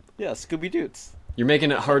 So yeah, Scooby Doots. You're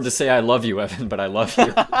making it hard to say I love you, Evan, but I love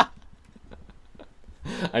you.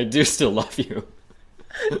 I do still love you.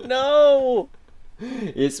 No!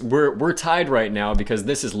 We're tied right now because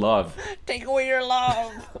this is love. Take away your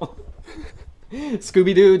love!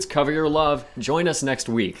 Scooby Dudes, cover your love. Join us next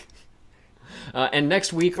week. And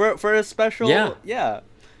next week for a special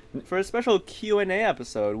for a special Q&A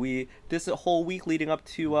episode. This whole week leading up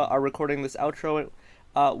to our recording this outro,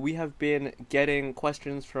 we have been getting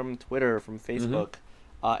questions from Twitter, from Facebook,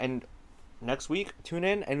 and next week tune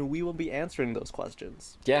in and we will be answering those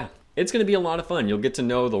questions. Yeah, it's going to be a lot of fun. You'll get to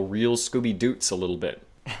know the real Scooby Doots a little bit.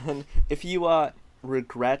 And if you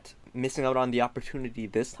regret missing out on the opportunity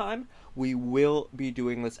this time, we will be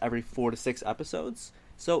doing this every 4 to 6 episodes,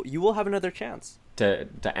 so you will have another chance to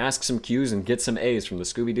ask some Q's and get some A's from the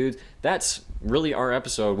Scooby Dudes. That's really our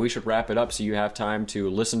episode. We should wrap it up so you have time to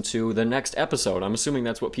listen to the next episode. I'm assuming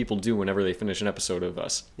that's what people do whenever they finish an episode of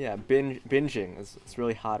us. Yeah, binging. It's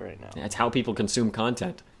really hot right now. That's how people consume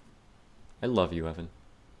content. I love you, Evan.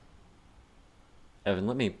 Evan,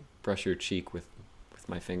 let me brush your cheek with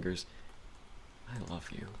my fingers. I love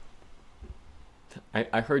you.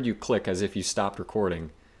 I heard you click as if you stopped recording.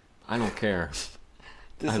 I don't care.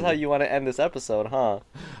 This is how you want to end this episode, huh?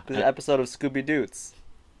 This is an episode of Scooby Doots.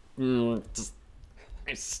 I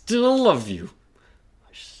still love you. I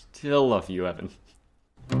still love you, Evan.